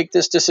authority to make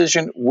this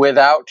decision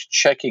without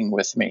checking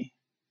with me,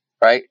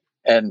 right?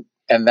 And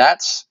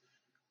that's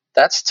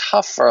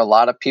tough for a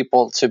lot of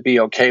people to be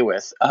okay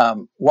with.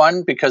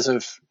 One, because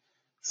of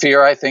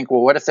fear, I think,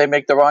 well, what if they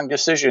make the wrong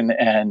decision?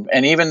 And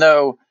even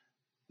though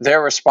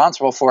they're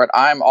responsible for it,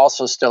 I'm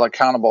also still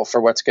accountable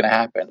for what's going to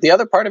happen. The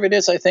other part of it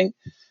is, I think,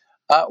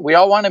 we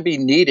all want to be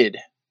needed,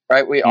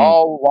 right? We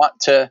all want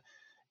to,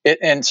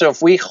 and so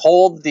if we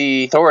hold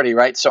the authority,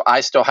 right? So I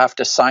still have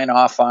to sign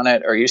off on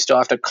it, or you still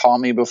have to call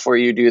me before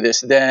you do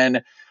this,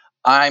 then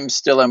I'm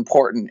still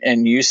important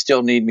and you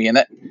still need me.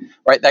 And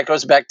that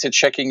goes back to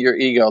checking your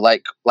ego.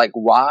 Like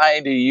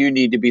why do you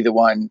need to be the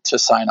one to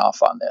sign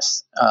off on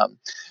this?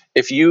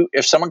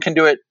 If someone can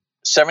do it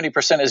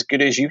 70% as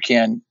good as you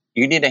can,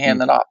 you need to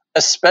hand that off,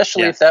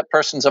 especially if that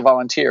person's a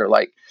volunteer.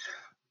 Like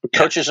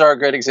coaches are a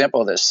great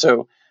example of this.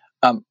 So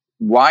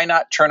why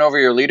not turn over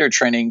your leader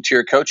training to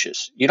your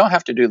coaches? You don't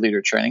have to do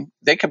leader training.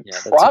 They could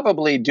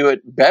probably do it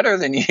better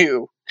than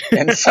you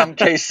in some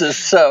cases.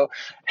 So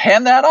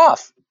hand that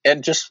off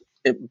and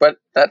but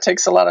that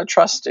takes a lot of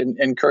trust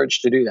and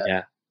courage to do that.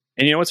 Yeah.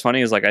 And what's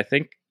funny is like, I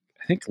think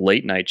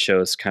late night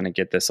shows kind of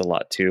get this a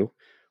lot too,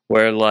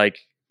 where like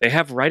they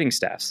have writing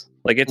staffs.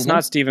 Like it's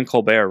not Stephen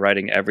Colbert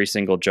writing every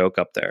single joke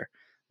up there.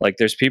 Like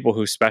there's people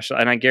who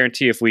and I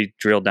guarantee if we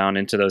drill down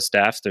into those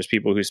staffs, there's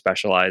people who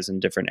specialize in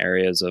different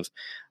areas of,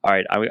 all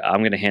right, I'm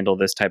going to handle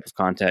this type of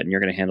content and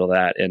you're going to handle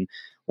that. And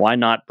why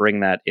not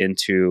bring that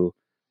into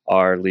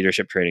our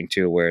leadership training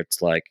too, where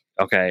it's like,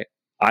 okay,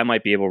 I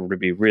might be able to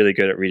be really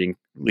good at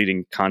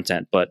leading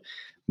content, but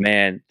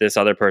man, this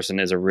other person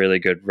is a really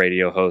good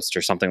radio host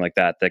or something like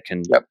that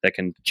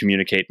can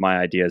communicate my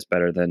ideas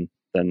better than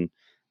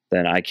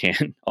I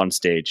can on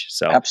stage.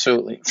 So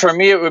absolutely. For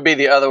me, it would be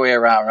the other way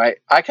around, right?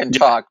 I can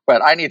talk,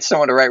 but I need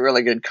someone to write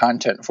really good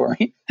content for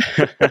me.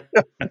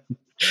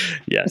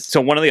 Yes.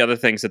 So one of the other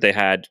things that they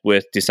had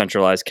with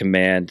decentralized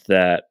command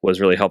that was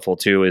really helpful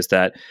too is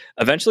that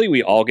eventually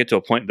we all get to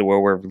a point where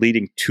we're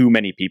leading too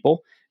many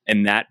people.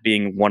 And that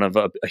being one of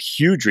a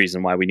huge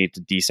reason why we need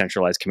to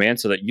decentralize command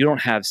so that you don't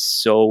have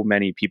so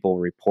many people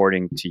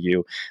reporting to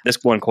you.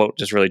 This one quote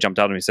just really jumped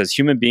out at me. It says,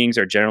 human beings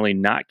are generally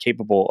not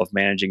capable of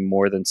managing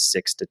more than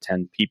 6 to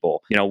 10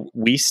 people.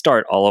 We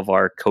start all of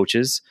our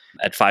coaches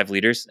at 5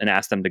 leaders and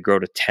ask them to grow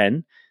to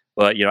 10.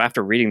 But,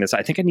 after reading this,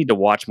 I think I need to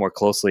watch more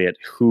closely at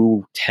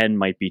who 10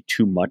 might be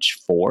too much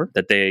for,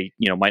 that they,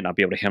 might not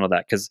be able to handle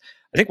that. Because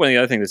I think one of the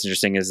other things that's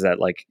interesting is that,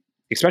 like,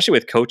 especially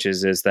with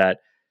coaches, is that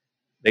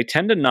they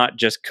tend to not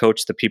just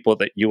coach the people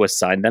that you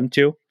assign them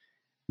to,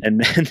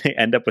 and then they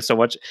end up with so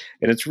much.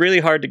 And it's really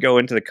hard to go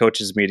into the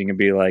coaches meeting and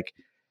be like,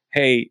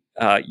 hey,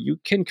 you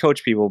can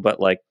coach people,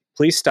 but like,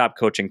 please stop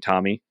coaching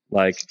Tommy.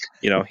 Like,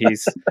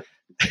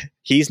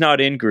 he's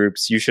not in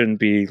groups. You shouldn't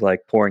be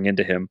like pouring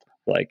into him.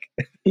 Like,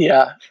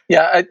 yeah.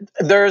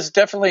 There's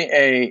definitely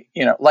a,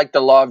 like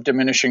the law of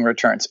diminishing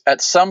returns.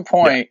 At some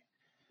point,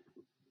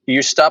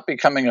 you stop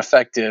becoming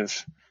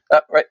effective.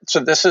 Right. So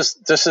this is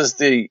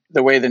the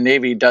way the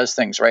Navy does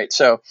things, right?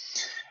 So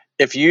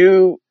if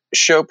you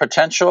show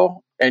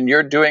potential and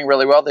you're doing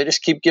really well, they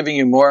just keep giving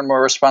you more and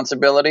more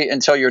responsibility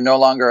until you're no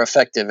longer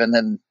effective, and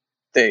then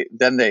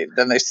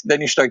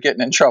you start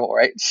getting in trouble,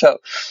 right? So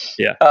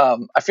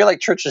I feel like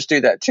churches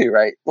do that too,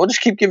 right? We'll just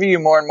keep giving you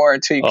more and more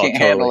until you can't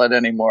handle it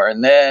anymore,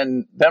 and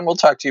then we'll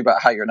talk to you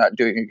about how you're not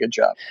doing a good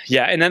job.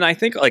 Yeah, and then I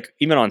think like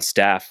even on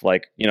staff,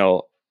 like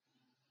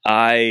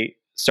I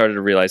started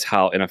to realize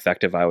how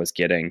ineffective I was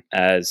getting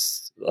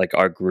as like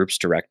our group's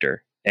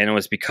director. And it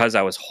was because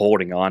I was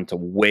holding on to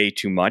way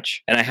too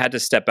much. And I had to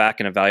step back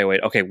and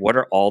evaluate, okay, what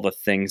are all the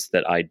things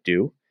that I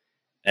do?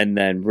 And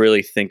then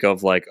really think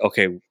of like,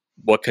 okay,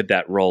 what could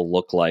that role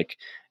look like?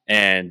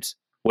 And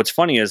what's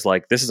funny is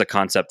like, this is a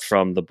concept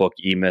from the book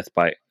E-Myth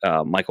by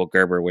Michael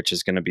Gerber, which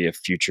is going to be a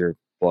future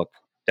book,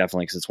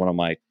 definitely, because it's one of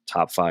my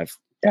top 5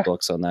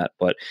 books on that.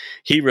 But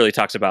he really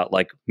talks about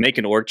like, make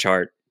an org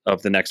chart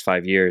of the next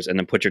 5 years and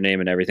then put your name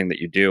in everything that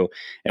you do.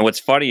 And what's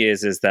funny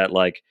is that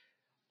like,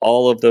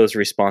 all of those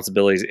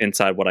responsibilities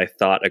inside what I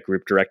thought a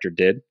group director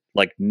did,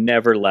 like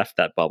never left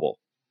that bubble,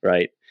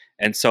 right?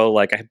 And so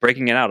like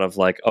breaking it out of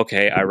like,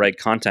 okay, I write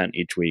content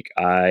each week.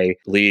 I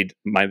lead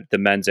the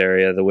men's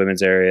area, the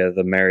women's area,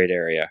 the married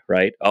area,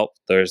 right? Oh,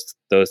 there's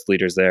those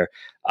leaders there.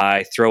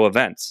 I throw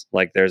events,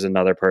 like there's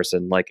another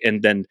person, like,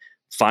 and then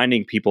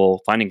finding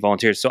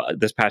volunteers. So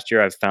this past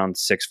year, I've found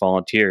 6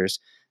 volunteers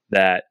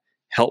that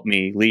help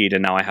me lead.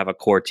 And now I have a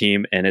core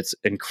team, and it's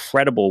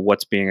incredible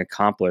what's being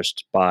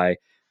accomplished by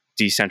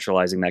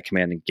decentralizing that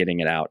command and getting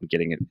it out and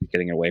getting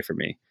it away from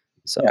me.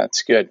 So yeah,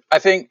 it's good. I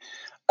think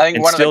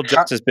and one still of the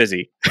just as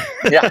busy.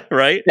 Yeah.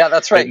 Right. Yeah,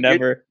 that's right. It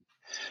never.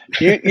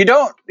 You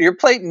don't. Your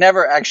plate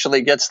never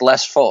actually gets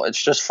less full.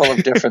 It's just full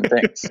of different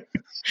things.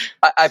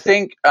 I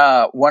think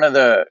one of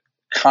the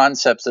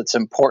concepts that's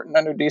important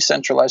under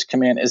decentralized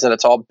command is that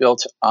it's all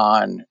built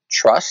on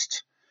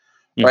trust,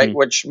 right?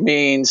 Which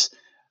means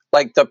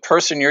like the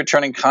person you're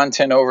turning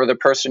content over, the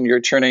person you're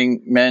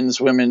turning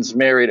men's, women's,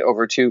 married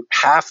over to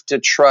have to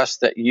trust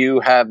that you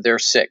have their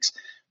 6,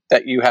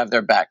 that you have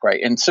their back,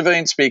 right? In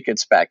civilian speak,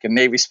 it's back. In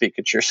Navy speak,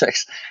 it's your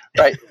 6,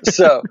 right?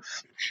 So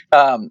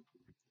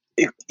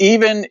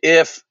even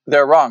if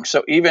they're wrong,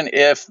 so even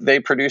if they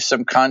produce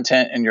some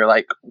content and you're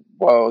like,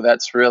 whoa,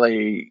 that's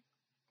really...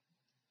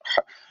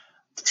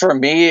 For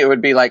me, it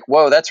would be like,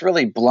 whoa, that's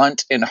really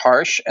blunt and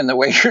harsh. And the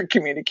way you're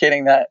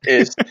communicating that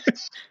is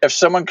if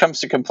someone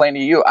comes to complain to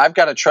you, I've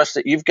got to trust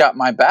that you've got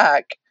my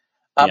back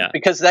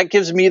because that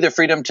gives me the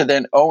freedom to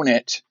then own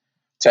it,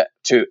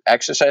 to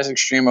exercise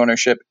extreme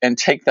ownership and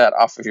take that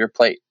off of your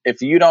plate.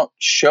 If you don't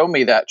show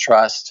me that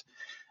trust,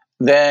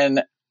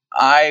 then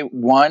I,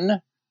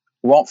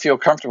 won't feel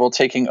comfortable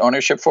taking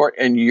ownership for it.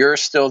 And you're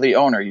still the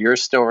owner. You're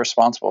still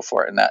responsible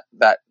for it. And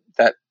that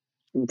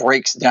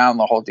breaks down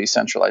the whole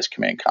decentralized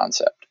command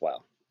concept.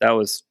 Wow. That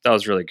was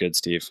really good,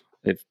 Steve.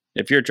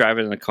 If you're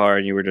driving in the car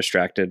and you were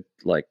distracted,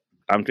 like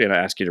I'm going to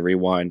ask you to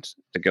rewind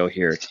to go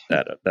hear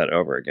that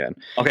over again.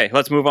 Okay,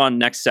 let's move on.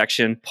 Next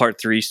section, part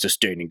 3,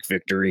 sustaining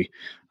victory.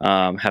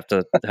 Have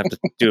to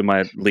do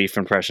my Leaf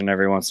impression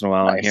every once in a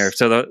while on here.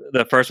 So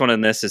the first one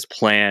in this is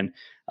plan.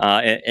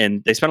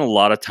 And they spent a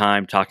lot of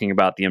time talking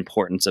about the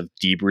importance of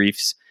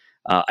debriefs.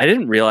 I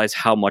didn't realize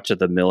how much of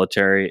the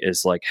military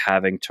is like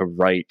having to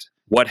write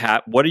what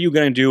are you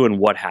going to do and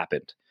what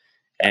happened.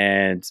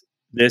 And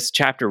this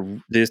chapter,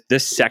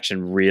 this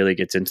section really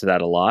gets into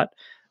that a lot.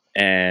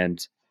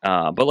 And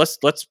but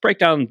let's break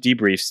down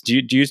debriefs. Do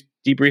you use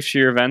debriefs for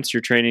your events,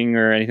 your training,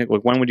 or anything?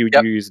 Like when would you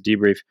use a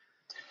debrief?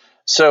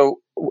 So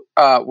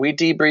we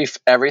debrief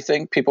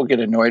everything. People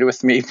get annoyed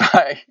with me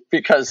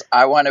because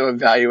I want to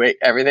evaluate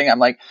everything. I'm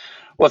like,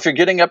 well, if you're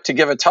getting up to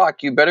give a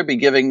talk, you better be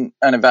giving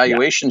an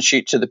evaluation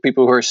sheet to the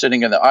people who are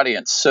sitting in the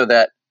audience so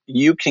that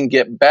you can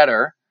get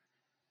better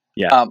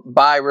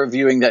by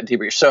reviewing that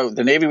debrief. So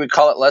the Navy, we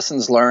call it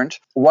lessons learned.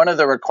 One of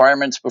the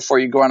requirements before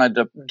you go on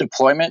a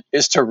deployment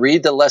is to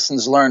read the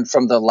lessons learned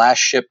from the last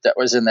ship that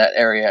was in that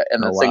area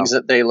and the things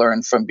that they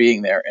learned from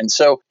being there. And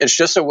so it's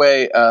just a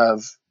way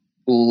of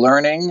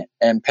learning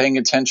and paying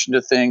attention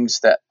to things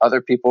that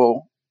other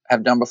people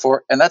have done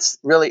before. And that's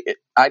really,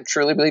 I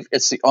truly believe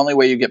it's the only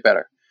way you get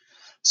better.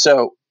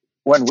 So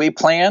when we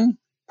plan,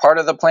 part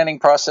of the planning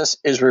process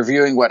is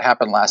reviewing what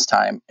happened last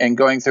time and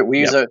going through, we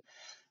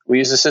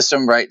use a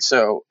system, right?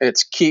 So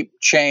it's keep,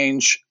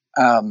 change,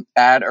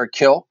 add, or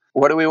kill.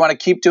 What do we want to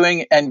keep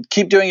doing? And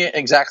keep doing it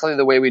exactly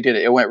the way we did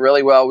it. It went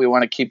really well. We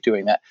want to keep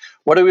doing that.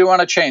 What do we want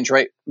to change,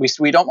 right?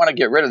 We don't want to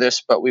get rid of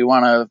this, but we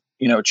want to,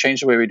 change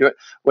the way we do it.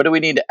 What do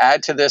we need to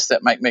add to this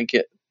that might make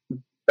it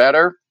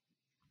better?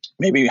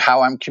 Maybe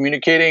how I'm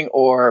communicating,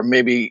 or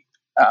maybe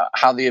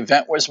how the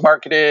event was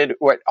marketed,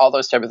 all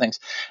those type of things.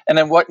 And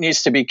then what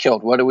needs to be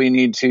killed? What do we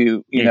need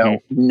to,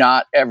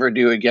 not ever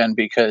do again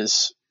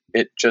because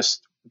it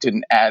just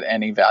didn't add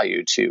any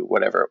value to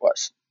whatever it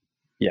was.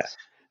 Yeah.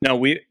 No,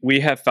 we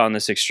have found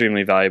this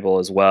extremely valuable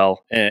as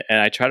well. And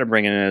I try to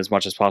bring it in as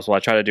much as possible. I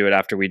try to do it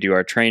after we do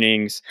our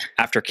trainings,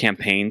 after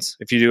campaigns.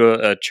 If you do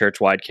a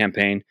church-wide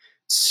campaign,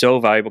 so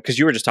valuable. Because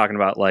you were just talking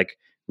about like,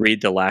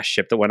 read the last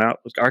ship that went out.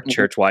 Our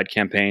church-wide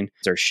campaign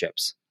are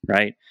ships,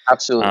 right?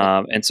 Absolutely.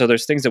 And so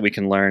there's things that we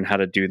can learn how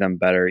to do them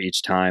better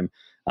each time.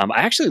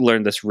 I actually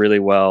learned this really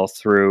well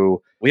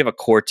we have a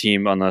core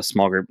team on the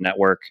small group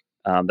network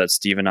that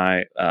Steve and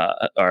I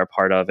are a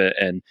part of it.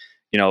 And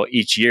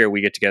each year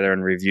we get together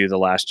and review the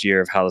last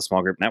year of how the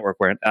small group network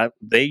went.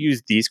 They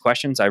use these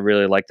questions. I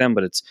really like them,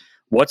 but it's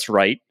what's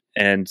right.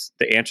 And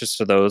the answers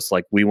to those,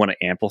 like we want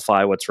to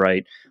amplify what's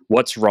right.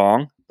 What's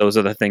wrong? Those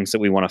are the things that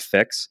we want to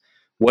fix.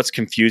 What's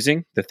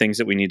confusing? The things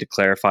that we need to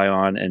clarify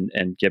on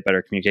and get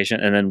better communication.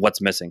 And then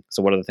what's missing?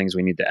 So what are the things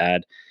we need to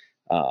add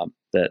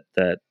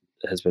that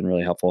has been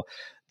really helpful.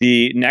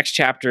 The next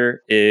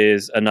chapter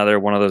is another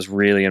one of those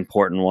really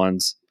important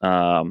ones.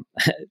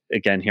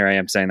 Again, here I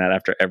am saying that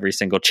after every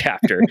single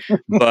chapter,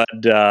 but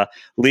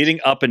leading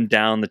up and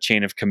down the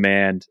chain of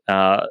command.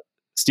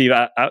 Steve,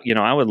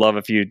 I would love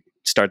if you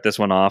start this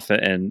one off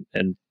and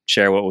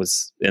share what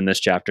was in this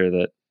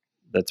chapter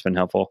that's been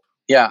helpful.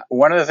 Yeah,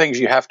 one of the things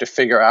you have to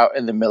figure out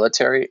in the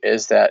military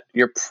is that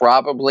you're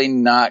probably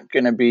not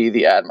going to be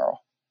the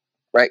admiral.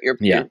 Right.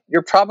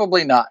 You're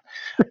probably not.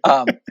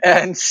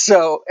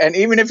 And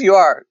even if you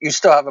are, you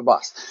still have a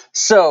boss.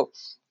 So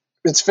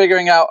it's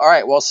figuring out, all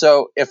right, well,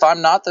 so if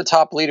I'm not the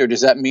top leader,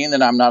 does that mean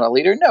that I'm not a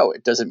leader? No,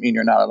 it doesn't mean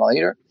you're not a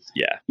leader.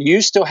 Yeah.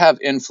 You still have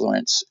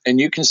influence and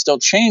you can still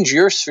change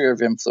your sphere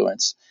of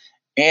influence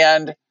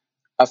and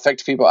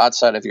affect people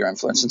outside of your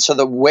influence. And so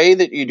the way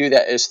that you do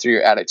that is through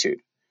your attitude.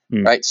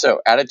 Right.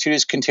 So attitude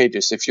is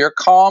contagious. If you're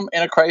calm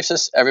in a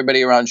crisis,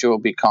 everybody around you will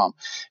be calm.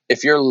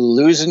 If you're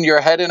losing your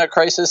head in a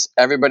crisis,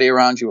 everybody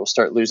around you will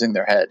start losing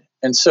their head.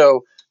 And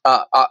so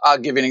I'll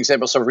give you an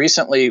example. So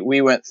recently we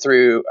went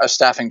through a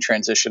staffing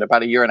transition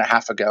about 1.5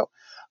 years ago.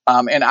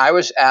 And I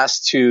was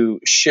asked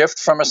to shift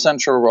from a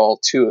central role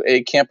to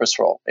a campus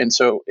role. And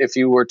so if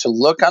you were to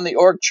look on the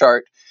org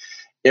chart,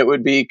 it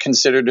would be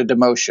considered a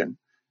demotion.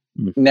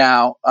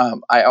 Now,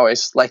 I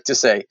always like to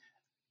say,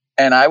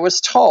 and I was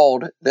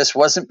told this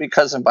wasn't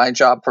because of my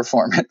job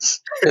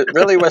performance. It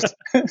really was.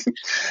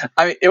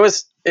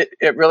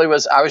 It really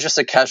was. I was just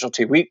a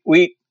casualty.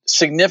 We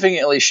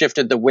significantly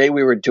shifted the way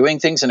we were doing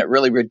things, and it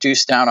really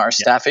reduced down our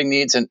staffing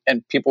needs,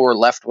 and people were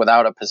left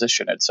without a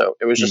position. And so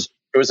it was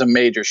it was a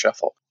major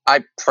shuffle.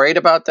 I prayed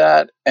about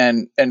that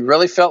and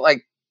really felt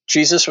like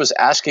Jesus was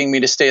asking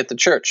me to stay at the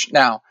church.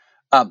 Now,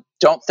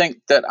 don't think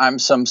that I'm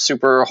some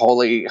super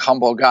holy,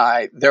 humble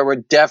guy. There were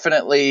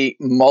definitely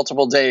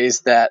multiple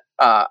days that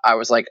I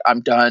was like,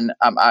 I'm done.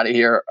 I'm out of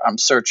here. I'm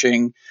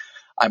searching.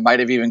 I might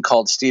have even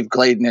called Steve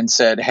Gladen and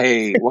said,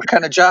 hey, what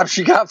kind of jobs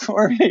you got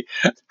for me?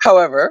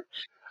 However,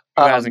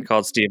 who hasn't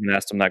called Steve and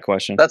asked him that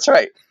question? That's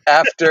right.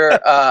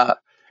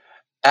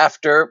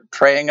 After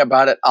praying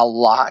about it a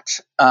lot,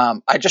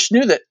 I just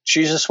knew that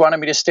Jesus wanted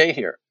me to stay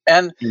here.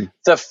 And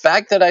the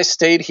fact that I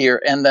stayed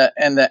here and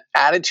the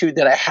attitude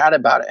that I had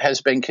about it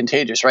has been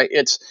contagious, right?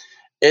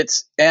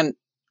 And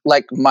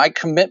like my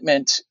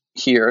commitment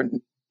here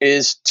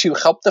is to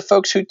help the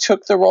folks who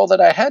took the role that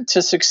I had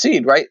to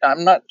succeed, right?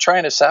 I'm not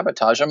trying to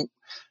sabotage them.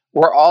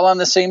 We're all on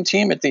the same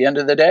team at the end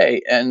of the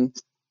day. And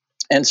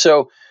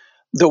so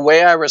the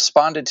way I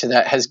responded to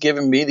that has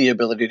given me the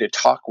ability to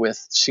talk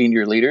with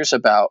senior leaders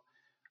about,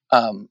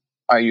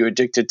 are you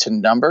addicted to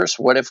numbers?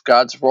 What if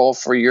God's role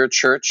for your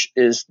church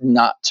is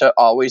not to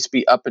always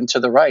be up and to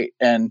the right?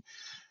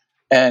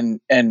 And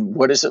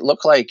what does it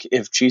look like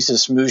if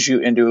Jesus moves you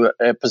into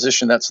a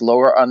position that's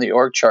lower on the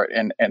org chart?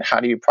 And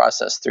how do you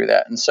process through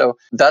that? And so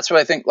that's what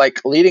I think,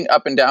 like leading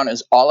up and down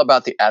is all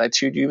about the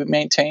attitude you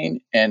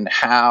maintain and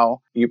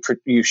how you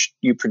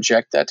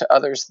project that to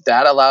others.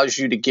 That allows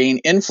you to gain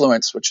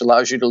influence, which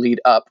allows you to lead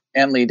up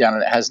and lead down.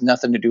 And it has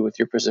nothing to do with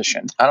your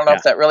position. I don't know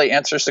if that really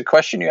answers the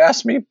question you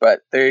asked me,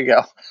 but there you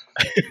go.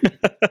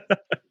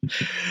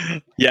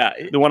 Yeah.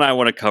 The one I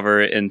want to cover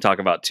and talk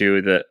about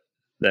too,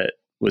 that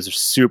was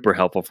super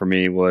helpful for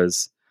me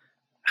was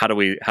how do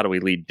we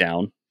lead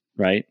down,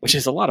 right? Which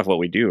is a lot of what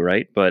we do,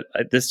 right? But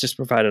this just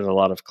provided a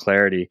lot of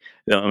clarity.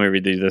 Let me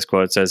read this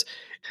quote. It says,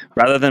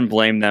 rather than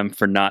blame them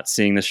for not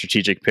seeing the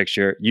strategic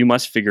picture, you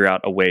must figure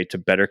out a way to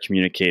better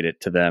communicate it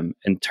to them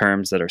in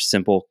terms that are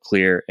simple,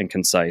 clear, and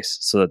concise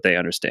so that they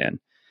understand.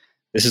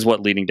 This is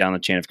what leading down the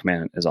chain of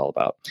command is all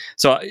about.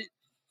 So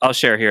I'll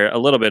share here a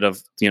little bit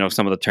of,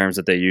 some of the terms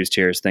that they used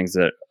here as things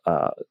that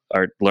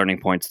are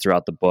learning points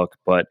throughout the book.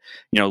 But,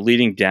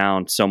 leading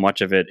down, so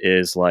much of it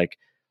is like,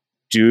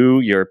 do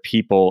your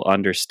people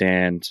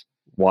understand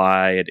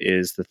why it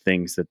is the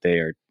things that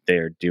they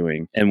are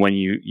doing? And when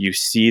you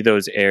see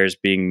those errors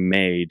being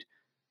made,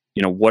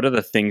 what are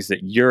the things that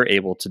you're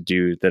able to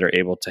do that are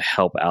able to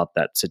help out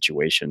that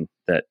situation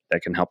that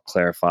can help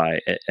clarify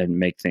and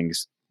make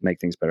things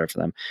better for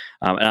them?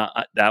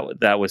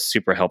 That was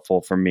super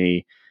helpful for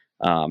me.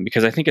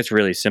 Because I think it's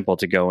really simple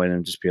to go in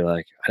and just be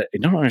like, I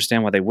don't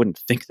understand why they wouldn't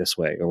think this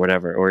way or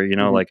whatever. Or,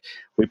 like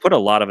we put a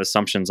lot of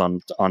assumptions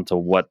onto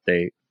what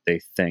they they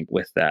think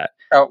with that.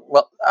 Oh,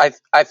 well,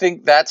 I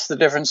think that's the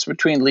difference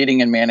between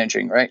leading and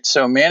managing, right?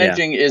 So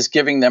managing is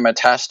giving them a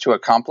task to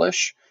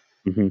accomplish.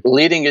 Mm-hmm.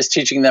 Leading is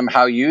teaching them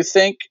how you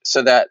think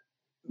so that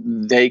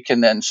they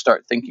can then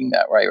start thinking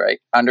that way, right?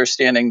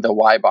 Understanding the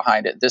why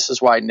behind it. This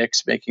is why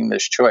Nick's making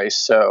this choice.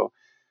 So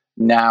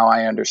now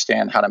I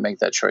understand how to make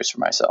that choice for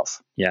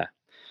myself. Yeah.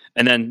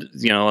 And then,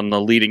 on the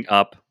leading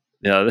up,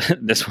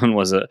 this one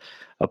was a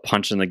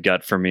punch in the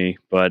gut for me.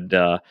 But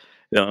let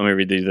me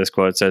read this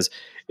quote. It says,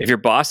 if your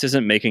boss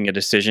isn't making a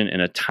decision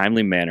in a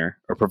timely manner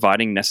or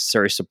providing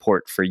necessary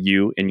support for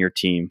you and your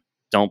team,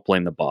 don't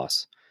blame the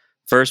boss.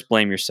 First,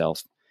 blame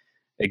yourself.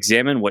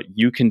 Examine what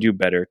you can do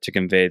better to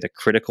convey the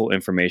critical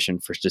information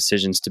for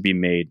decisions to be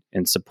made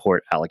and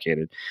support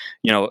allocated.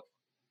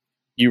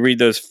 You read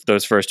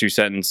those first two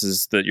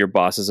sentences that your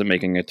boss isn't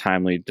making a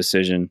timely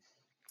decision,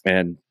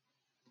 and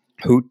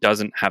who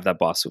doesn't have that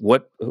boss?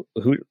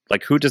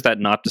 Who does that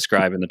not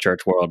describe in the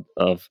church world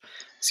of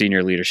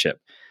senior leadership?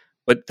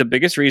 But the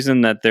biggest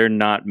reason that they're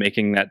not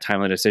making that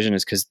timely decision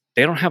is because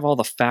they don't have all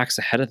the facts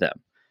ahead of them,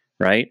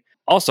 right?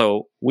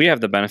 Also, we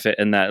have the benefit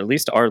in that at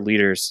least our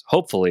leaders,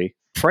 hopefully,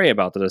 pray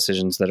about the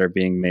decisions that are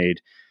being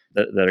made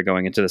that are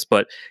going into this.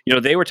 But,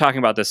 they were talking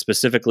about this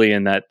specifically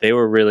in that they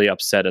were really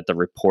upset at the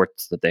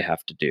reports that they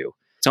have to do.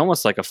 It's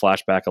almost like a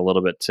flashback a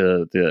little bit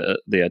to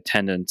the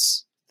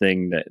attendance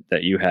thing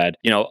that you had.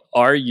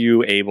 Are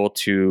you able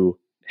to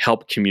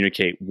help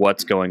communicate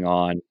what's going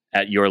on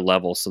at your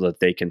level so that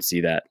they can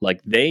see that?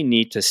 Like, they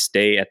need to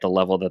stay at the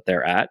level that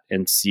they're at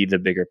and see the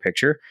bigger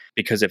picture,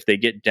 because if they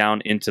get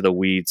down into the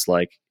weeds,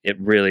 like, it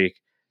really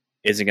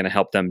isn't going to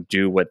help them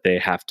do what they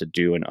have to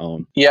do and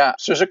own. Yeah,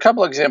 so there's a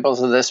couple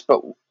examples of this, but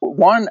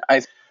one,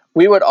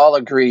 we would all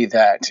agree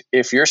that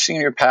if your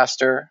senior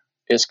pastor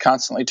is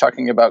constantly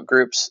talking about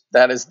groups,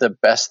 that is the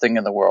best thing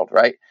in the world,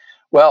 right?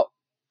 Well,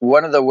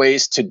 one of the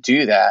ways to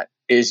do that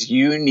is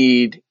you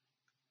need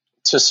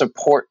to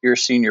support your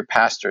senior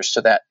pastor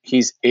so that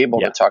he's able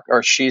to talk,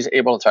 or she's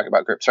able to talk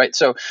about groups, right?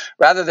 So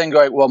rather than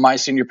going, well, my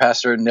senior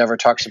pastor never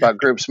talks about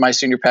groups, my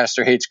senior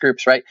pastor hates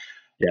groups, right?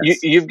 Yes.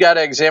 You've got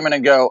to examine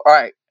and go, all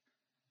right,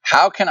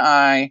 how can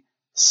I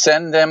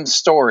send them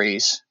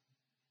stories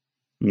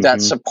that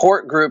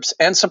support groups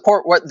and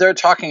support what they're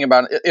talking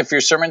about? If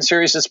your sermon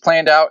series is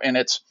planned out and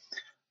it's,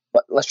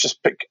 let's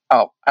just pick,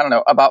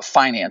 about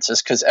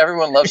finances, because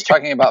everyone loves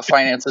talking about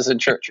finances in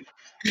church.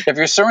 If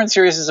your sermon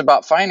series is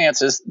about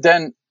finances,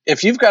 then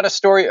if you've got a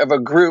story of a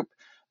group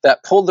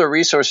that pulled their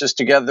resources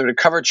together to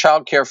cover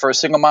childcare for a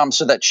single mom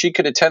so that she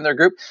could attend their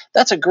group,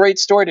 that's a great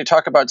story to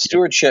talk about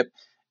stewardship.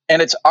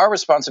 And it's our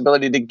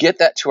responsibility to get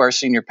that to our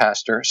senior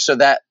pastor so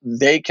that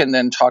they can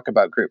then talk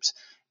about groups.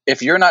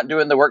 If you're not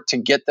doing the work to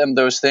get them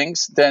those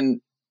things, then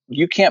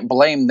you can't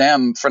blame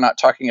them for not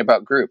talking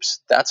about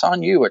groups. That's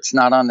on you. It's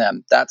not on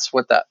them. That's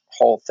what that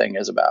whole thing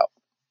is about.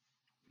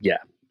 Yeah.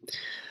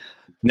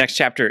 Next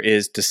chapter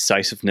is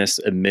decisiveness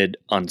amid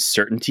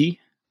uncertainty.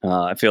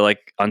 I feel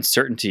like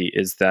uncertainty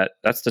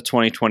that's the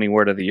 2020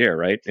 word of the year,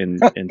 right?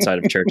 Inside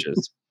of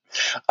churches.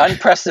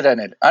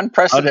 Unprecedented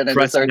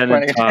is our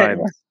 2020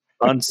 time.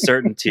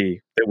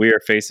 Uncertainty that we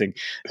are facing.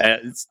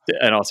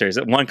 In all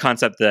seriousness, one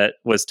concept that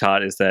was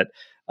taught is that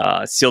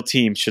SEAL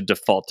teams should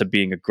default to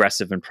being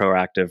aggressive and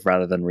proactive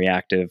rather than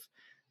reactive.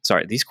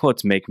 Sorry, these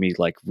quotes make me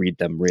read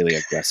them really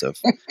aggressive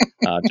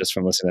just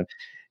from listening.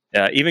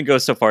 Even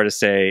goes so far to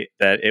say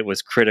that it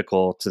was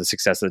critical to the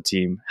success of the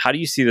team. How do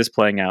you see this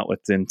playing out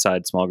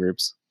inside small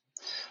groups?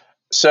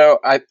 So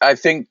I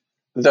think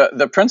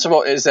the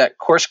principle is that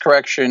course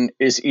correction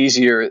is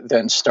easier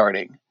than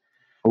starting.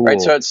 Ooh.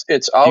 Right, so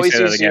it's always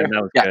easier. That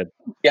was good.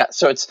 Yeah,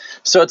 so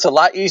it's a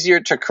lot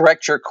easier to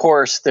correct your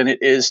course than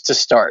it is to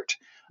start.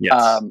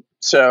 Yes.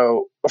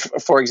 So,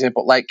 for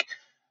example,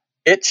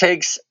 it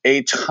takes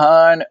a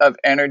ton of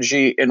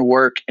energy and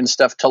work and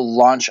stuff to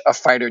launch a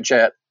fighter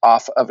jet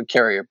off of a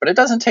carrier, but it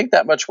doesn't take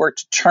that much work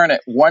to turn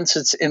it once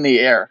it's in the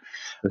air.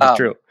 That's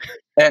true.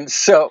 And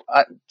so,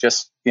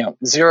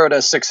 0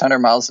 to 600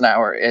 miles an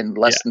hour in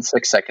less than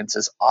 6 seconds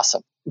is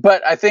awesome.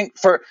 But I think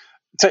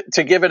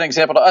to give an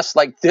example to us,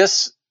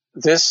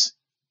 this,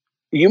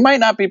 you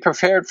might not be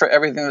prepared for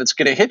everything that's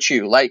going to hit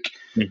you. Like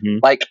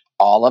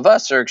all of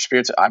us are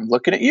experiencing. I'm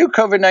looking at you,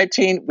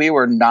 COVID-19. We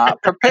were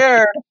not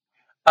prepared.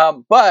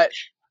 But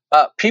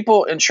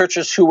people in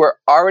churches who were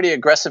already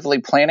aggressively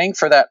planning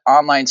for that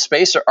online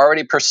space or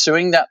already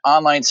pursuing that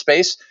online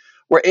space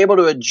were able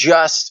to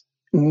adjust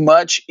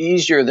much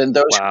easier than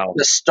those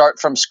who start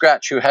from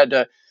scratch, who had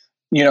to,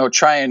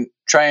 try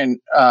and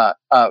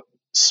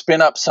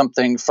spin up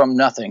something from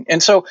nothing.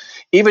 And so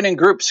even in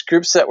groups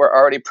that were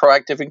already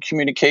proactive in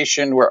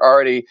communication, were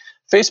already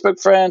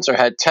Facebook friends or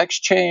had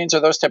text chains or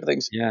those type of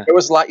things, it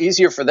was a lot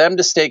easier for them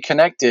to stay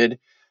connected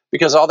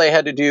because all they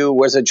had to do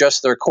was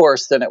adjust their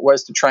course than it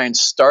was to try and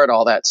start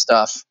all that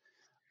stuff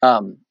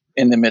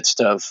in the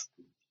midst of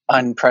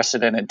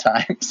unprecedented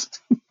times.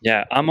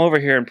 Yeah, I'm over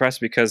here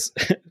impressed because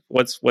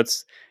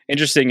what's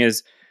interesting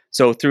is,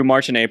 so through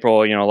March and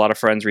April, a lot of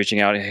friends reaching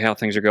out, hey, how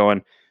things are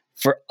going.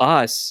 For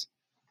us,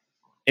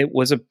 it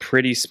was a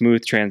pretty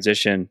smooth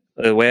transition.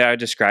 The way I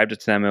described it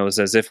to them, it was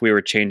as if we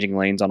were changing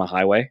lanes on a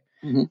highway.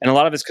 Mm-hmm. And a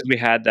lot of it's because we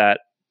had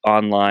that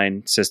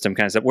online system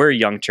kind of stuff. We're a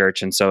young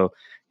church, and so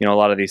a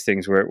lot of these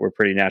things were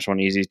pretty natural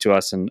and easy to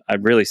us. And I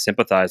really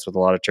sympathize with a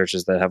lot of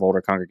churches that have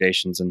older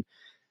congregations and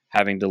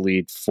having to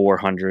lead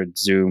 400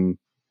 Zoom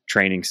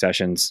training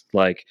sessions.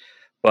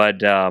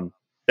 But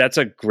that's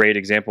a great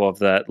example of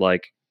that.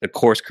 Like, the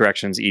course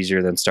correction is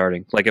easier than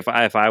starting. Like, if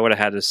I would have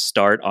had to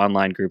start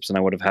online groups and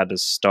I would have had to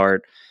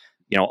start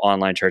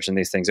online church and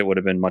these things, it would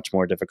have been much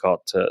more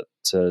difficult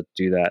to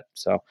do that.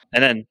 So,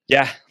 and then,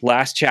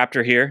 last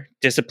chapter here,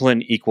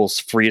 discipline equals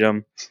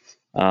freedom.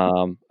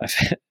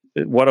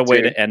 What a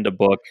way to end a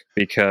book,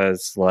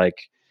 because I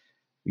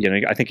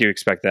think you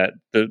expect that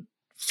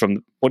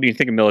from what do you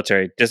think of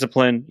military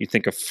discipline? You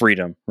think of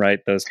freedom, right?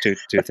 Those two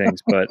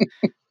things, but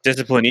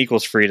discipline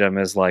equals freedom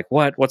is like,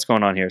 what's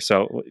going on here?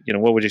 So,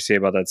 what would you say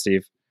about that,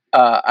 Steve?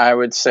 I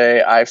would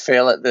say I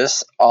fail at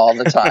this all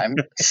the time.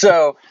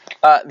 So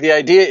the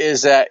idea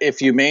is that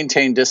if you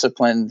maintain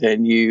discipline,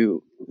 then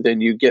you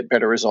get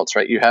better results,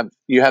 right? You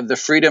have the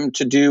freedom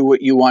to do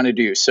what you want to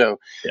do. So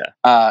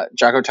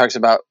Jocko talks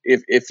about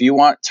if you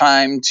want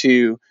time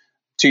to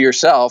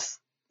yourself,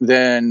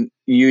 then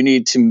you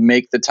need to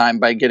make the time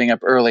by getting up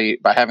early,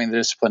 by having the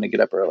discipline to get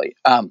up early.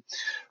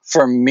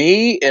 For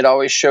me, it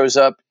always shows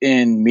up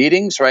in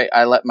meetings, right?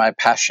 I let my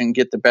passion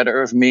get the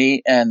better of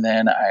me, and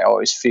then I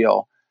always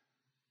feel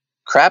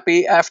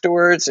crappy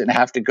afterwards and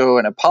have to go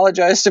and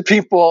apologize to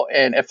people.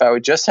 And if I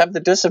would just have the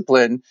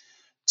discipline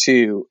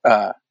to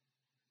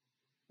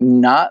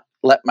not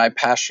let my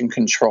passion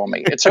control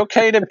me, it's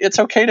okay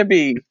to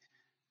be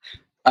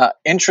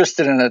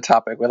interested in a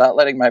topic without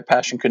letting my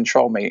passion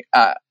control me.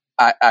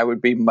 I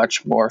would be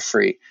much more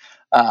free.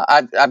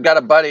 I've got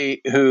a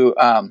buddy who,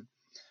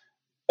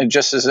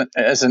 just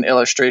as an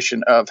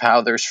illustration of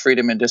how there's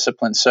freedom and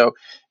discipline. So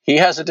he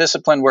has a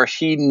discipline where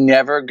he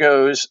never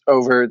goes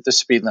over the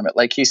speed limit.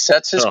 Like, he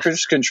sets his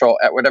cruise control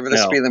at whatever the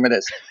speed limit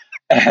is.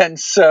 And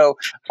so,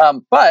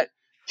 but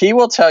he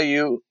will tell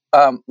you,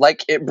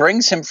 it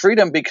brings him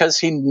freedom because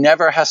he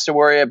never has to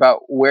worry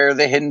about where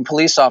the hidden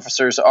police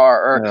officers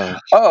are,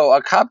 or,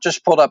 a cop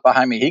just pulled up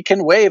behind me. He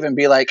can wave and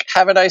be like,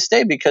 "Have a nice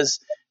day," because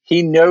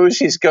he knows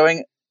he's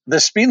going the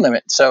speed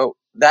limit. So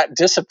that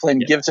discipline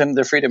gives him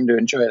the freedom to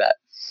enjoy that.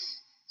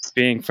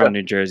 Being from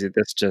New Jersey,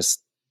 this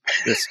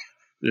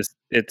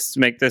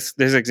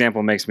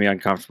example makes me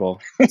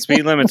uncomfortable.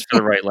 Speed limits for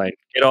the right lane.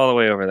 Get all the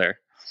way over there.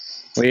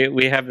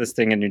 We have this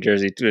thing in New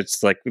Jersey.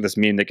 It's like this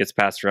meme that gets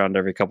passed around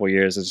every couple of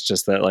years. It's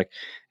just that, like,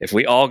 if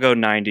we all go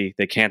 90,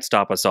 they can't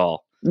stop us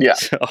all. Yeah.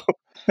 So,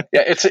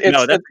 it's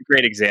no, that's a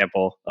great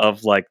example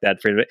of like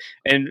that freedom.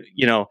 And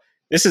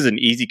this is an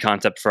easy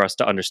concept for us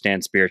to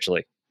understand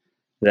spiritually.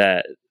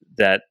 That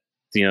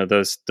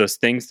those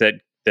things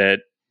that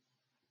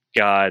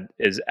God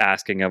is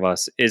asking of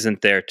us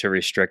isn't there to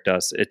restrict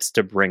us. It's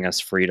to bring us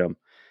freedom.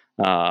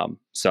 That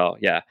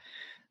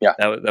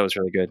was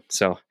really good.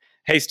 So,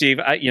 hey, Steve,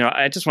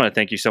 I just want to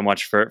thank you so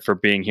much for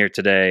being here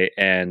today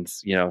and,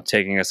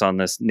 taking us on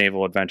this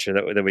naval adventure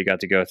that we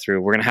got to go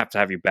through. We're going to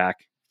have you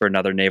back for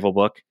another naval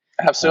book.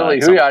 Absolutely.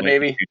 Hoo-yah,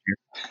 Navy.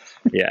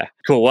 Yeah.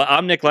 Cool. Well,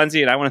 I'm Nick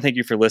Lindsay, and I want to thank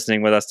you for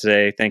listening with us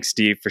today. Thanks,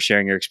 Steve, for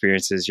sharing your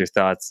experiences, your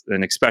thoughts,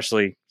 and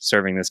especially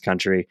serving this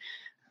country.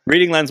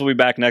 Reading Lens will be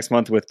back next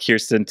month with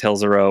Kirsten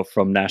Tilzero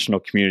from National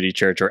Community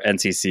Church, or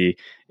NCC,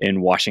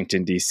 in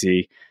Washington,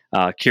 D.C.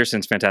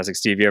 Kirsten's fantastic.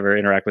 Steve, you ever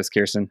interact with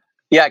Kirsten?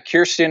 Yeah,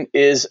 Kirsten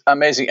is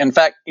amazing. In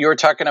fact, you were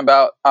talking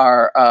about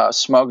our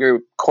small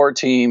group core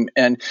team,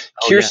 and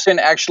Kirsten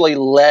actually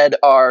led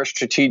our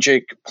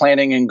strategic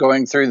planning and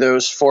going through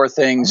those 4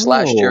 things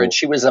last year, and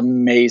she was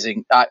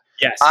amazing.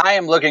 Yes. I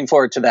am looking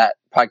forward to that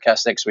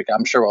podcast next week.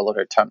 I'm sure we'll learn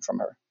a ton from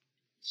her.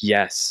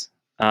 Yes.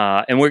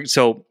 And we're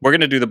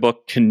going to do the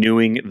book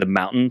Canoeing the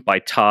Mountain by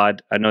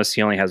Todd. I noticed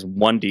he only has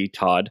 1D,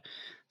 Todd.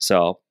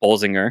 So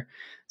Bolzinger.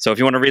 So if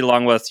you want to read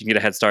along with us, you can get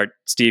a head start.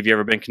 Steve, you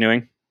ever been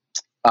canoeing?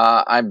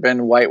 I've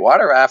been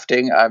whitewater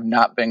rafting. I've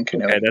not been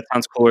canoeing. Okay, that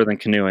sounds cooler than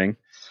canoeing.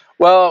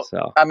 Well,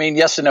 I mean,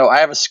 yes and no. I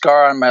have a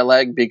scar on my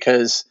leg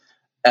because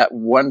at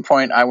one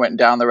point I went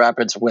down the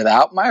rapids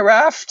without my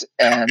raft,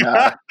 and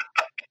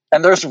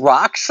and there's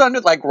rocks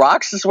under. Like,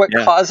 rocks is what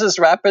causes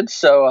rapids.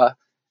 So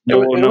no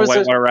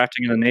whitewater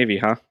rafting in the Navy,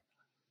 huh?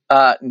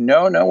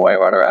 No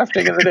whitewater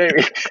rafting in the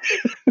Navy.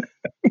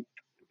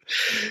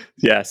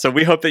 Yeah, so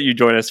we hope that you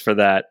join us for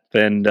that.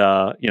 And,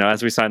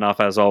 as we sign off,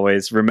 as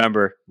always,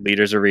 remember,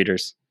 leaders are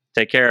readers.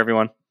 Take care,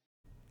 everyone.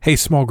 Hey,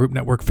 Small Group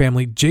Network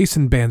family,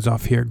 Jason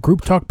Banzoff here,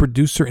 Group Talk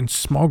producer and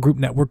Small Group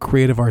Network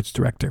creative arts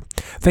director.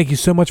 Thank you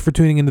so much for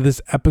tuning into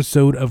this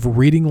episode of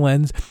Reading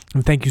Lens,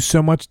 and thank you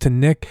so much to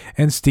Nick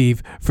and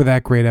Steve for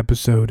that great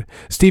episode.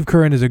 Steve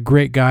Curran is a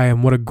great guy,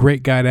 and what a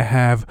great guy to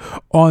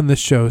have on the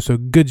show, so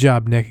good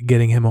job, Nick,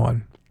 getting him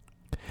on.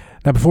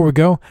 Now, before we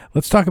go,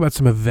 let's talk about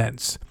some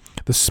events.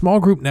 The Small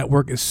Group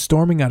Network is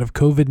storming out of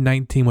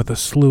COVID-19 with a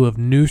slew of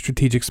new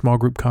strategic small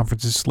group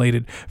conferences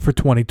slated for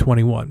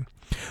 2021.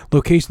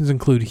 Locations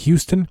include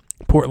Houston,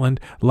 Portland,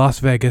 Las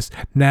Vegas,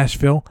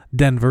 Nashville,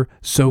 Denver,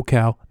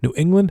 SoCal, New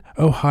England,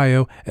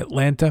 Ohio,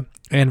 Atlanta,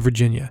 and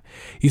Virginia.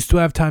 You still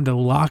have time to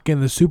lock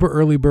in the super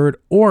early bird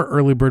or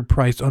early bird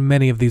price on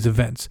many of these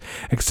events.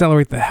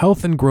 Accelerate the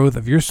health and growth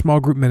of your small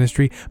group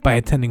ministry by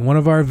attending one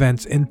of our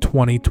events in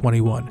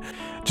 2021.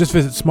 Just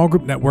visit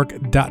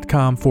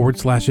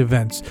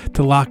smallgroupnetwork.com/events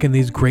to lock in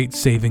these great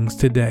savings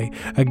today.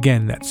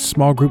 Again, that's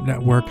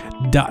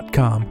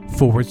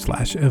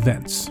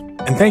smallgroupnetwork.com/events.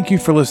 And thank you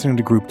for listening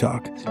to Group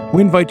Talk.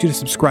 We invite you to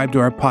subscribe to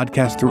our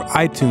podcast through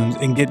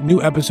iTunes and get new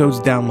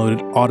episodes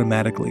downloaded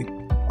automatically.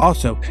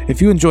 Also,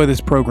 if you enjoy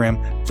this program,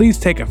 please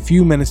take a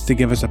few minutes to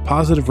give us a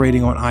positive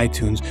rating on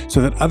iTunes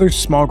so that other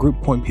small group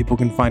point people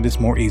can find us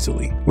more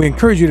easily. We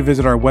encourage you to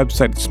visit our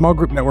website at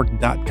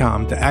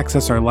smallgroupnetwork.com to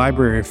access our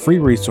library of free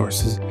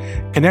resources,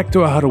 connect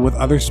to a huddle with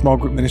other small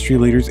group ministry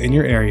leaders in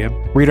your area,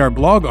 read our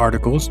blog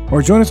articles,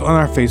 or join us on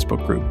our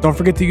Facebook group. Don't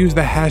forget to use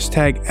the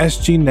hashtag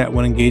SGNet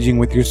when engaging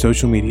with your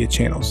social media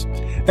channels.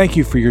 Thank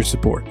you for your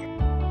support.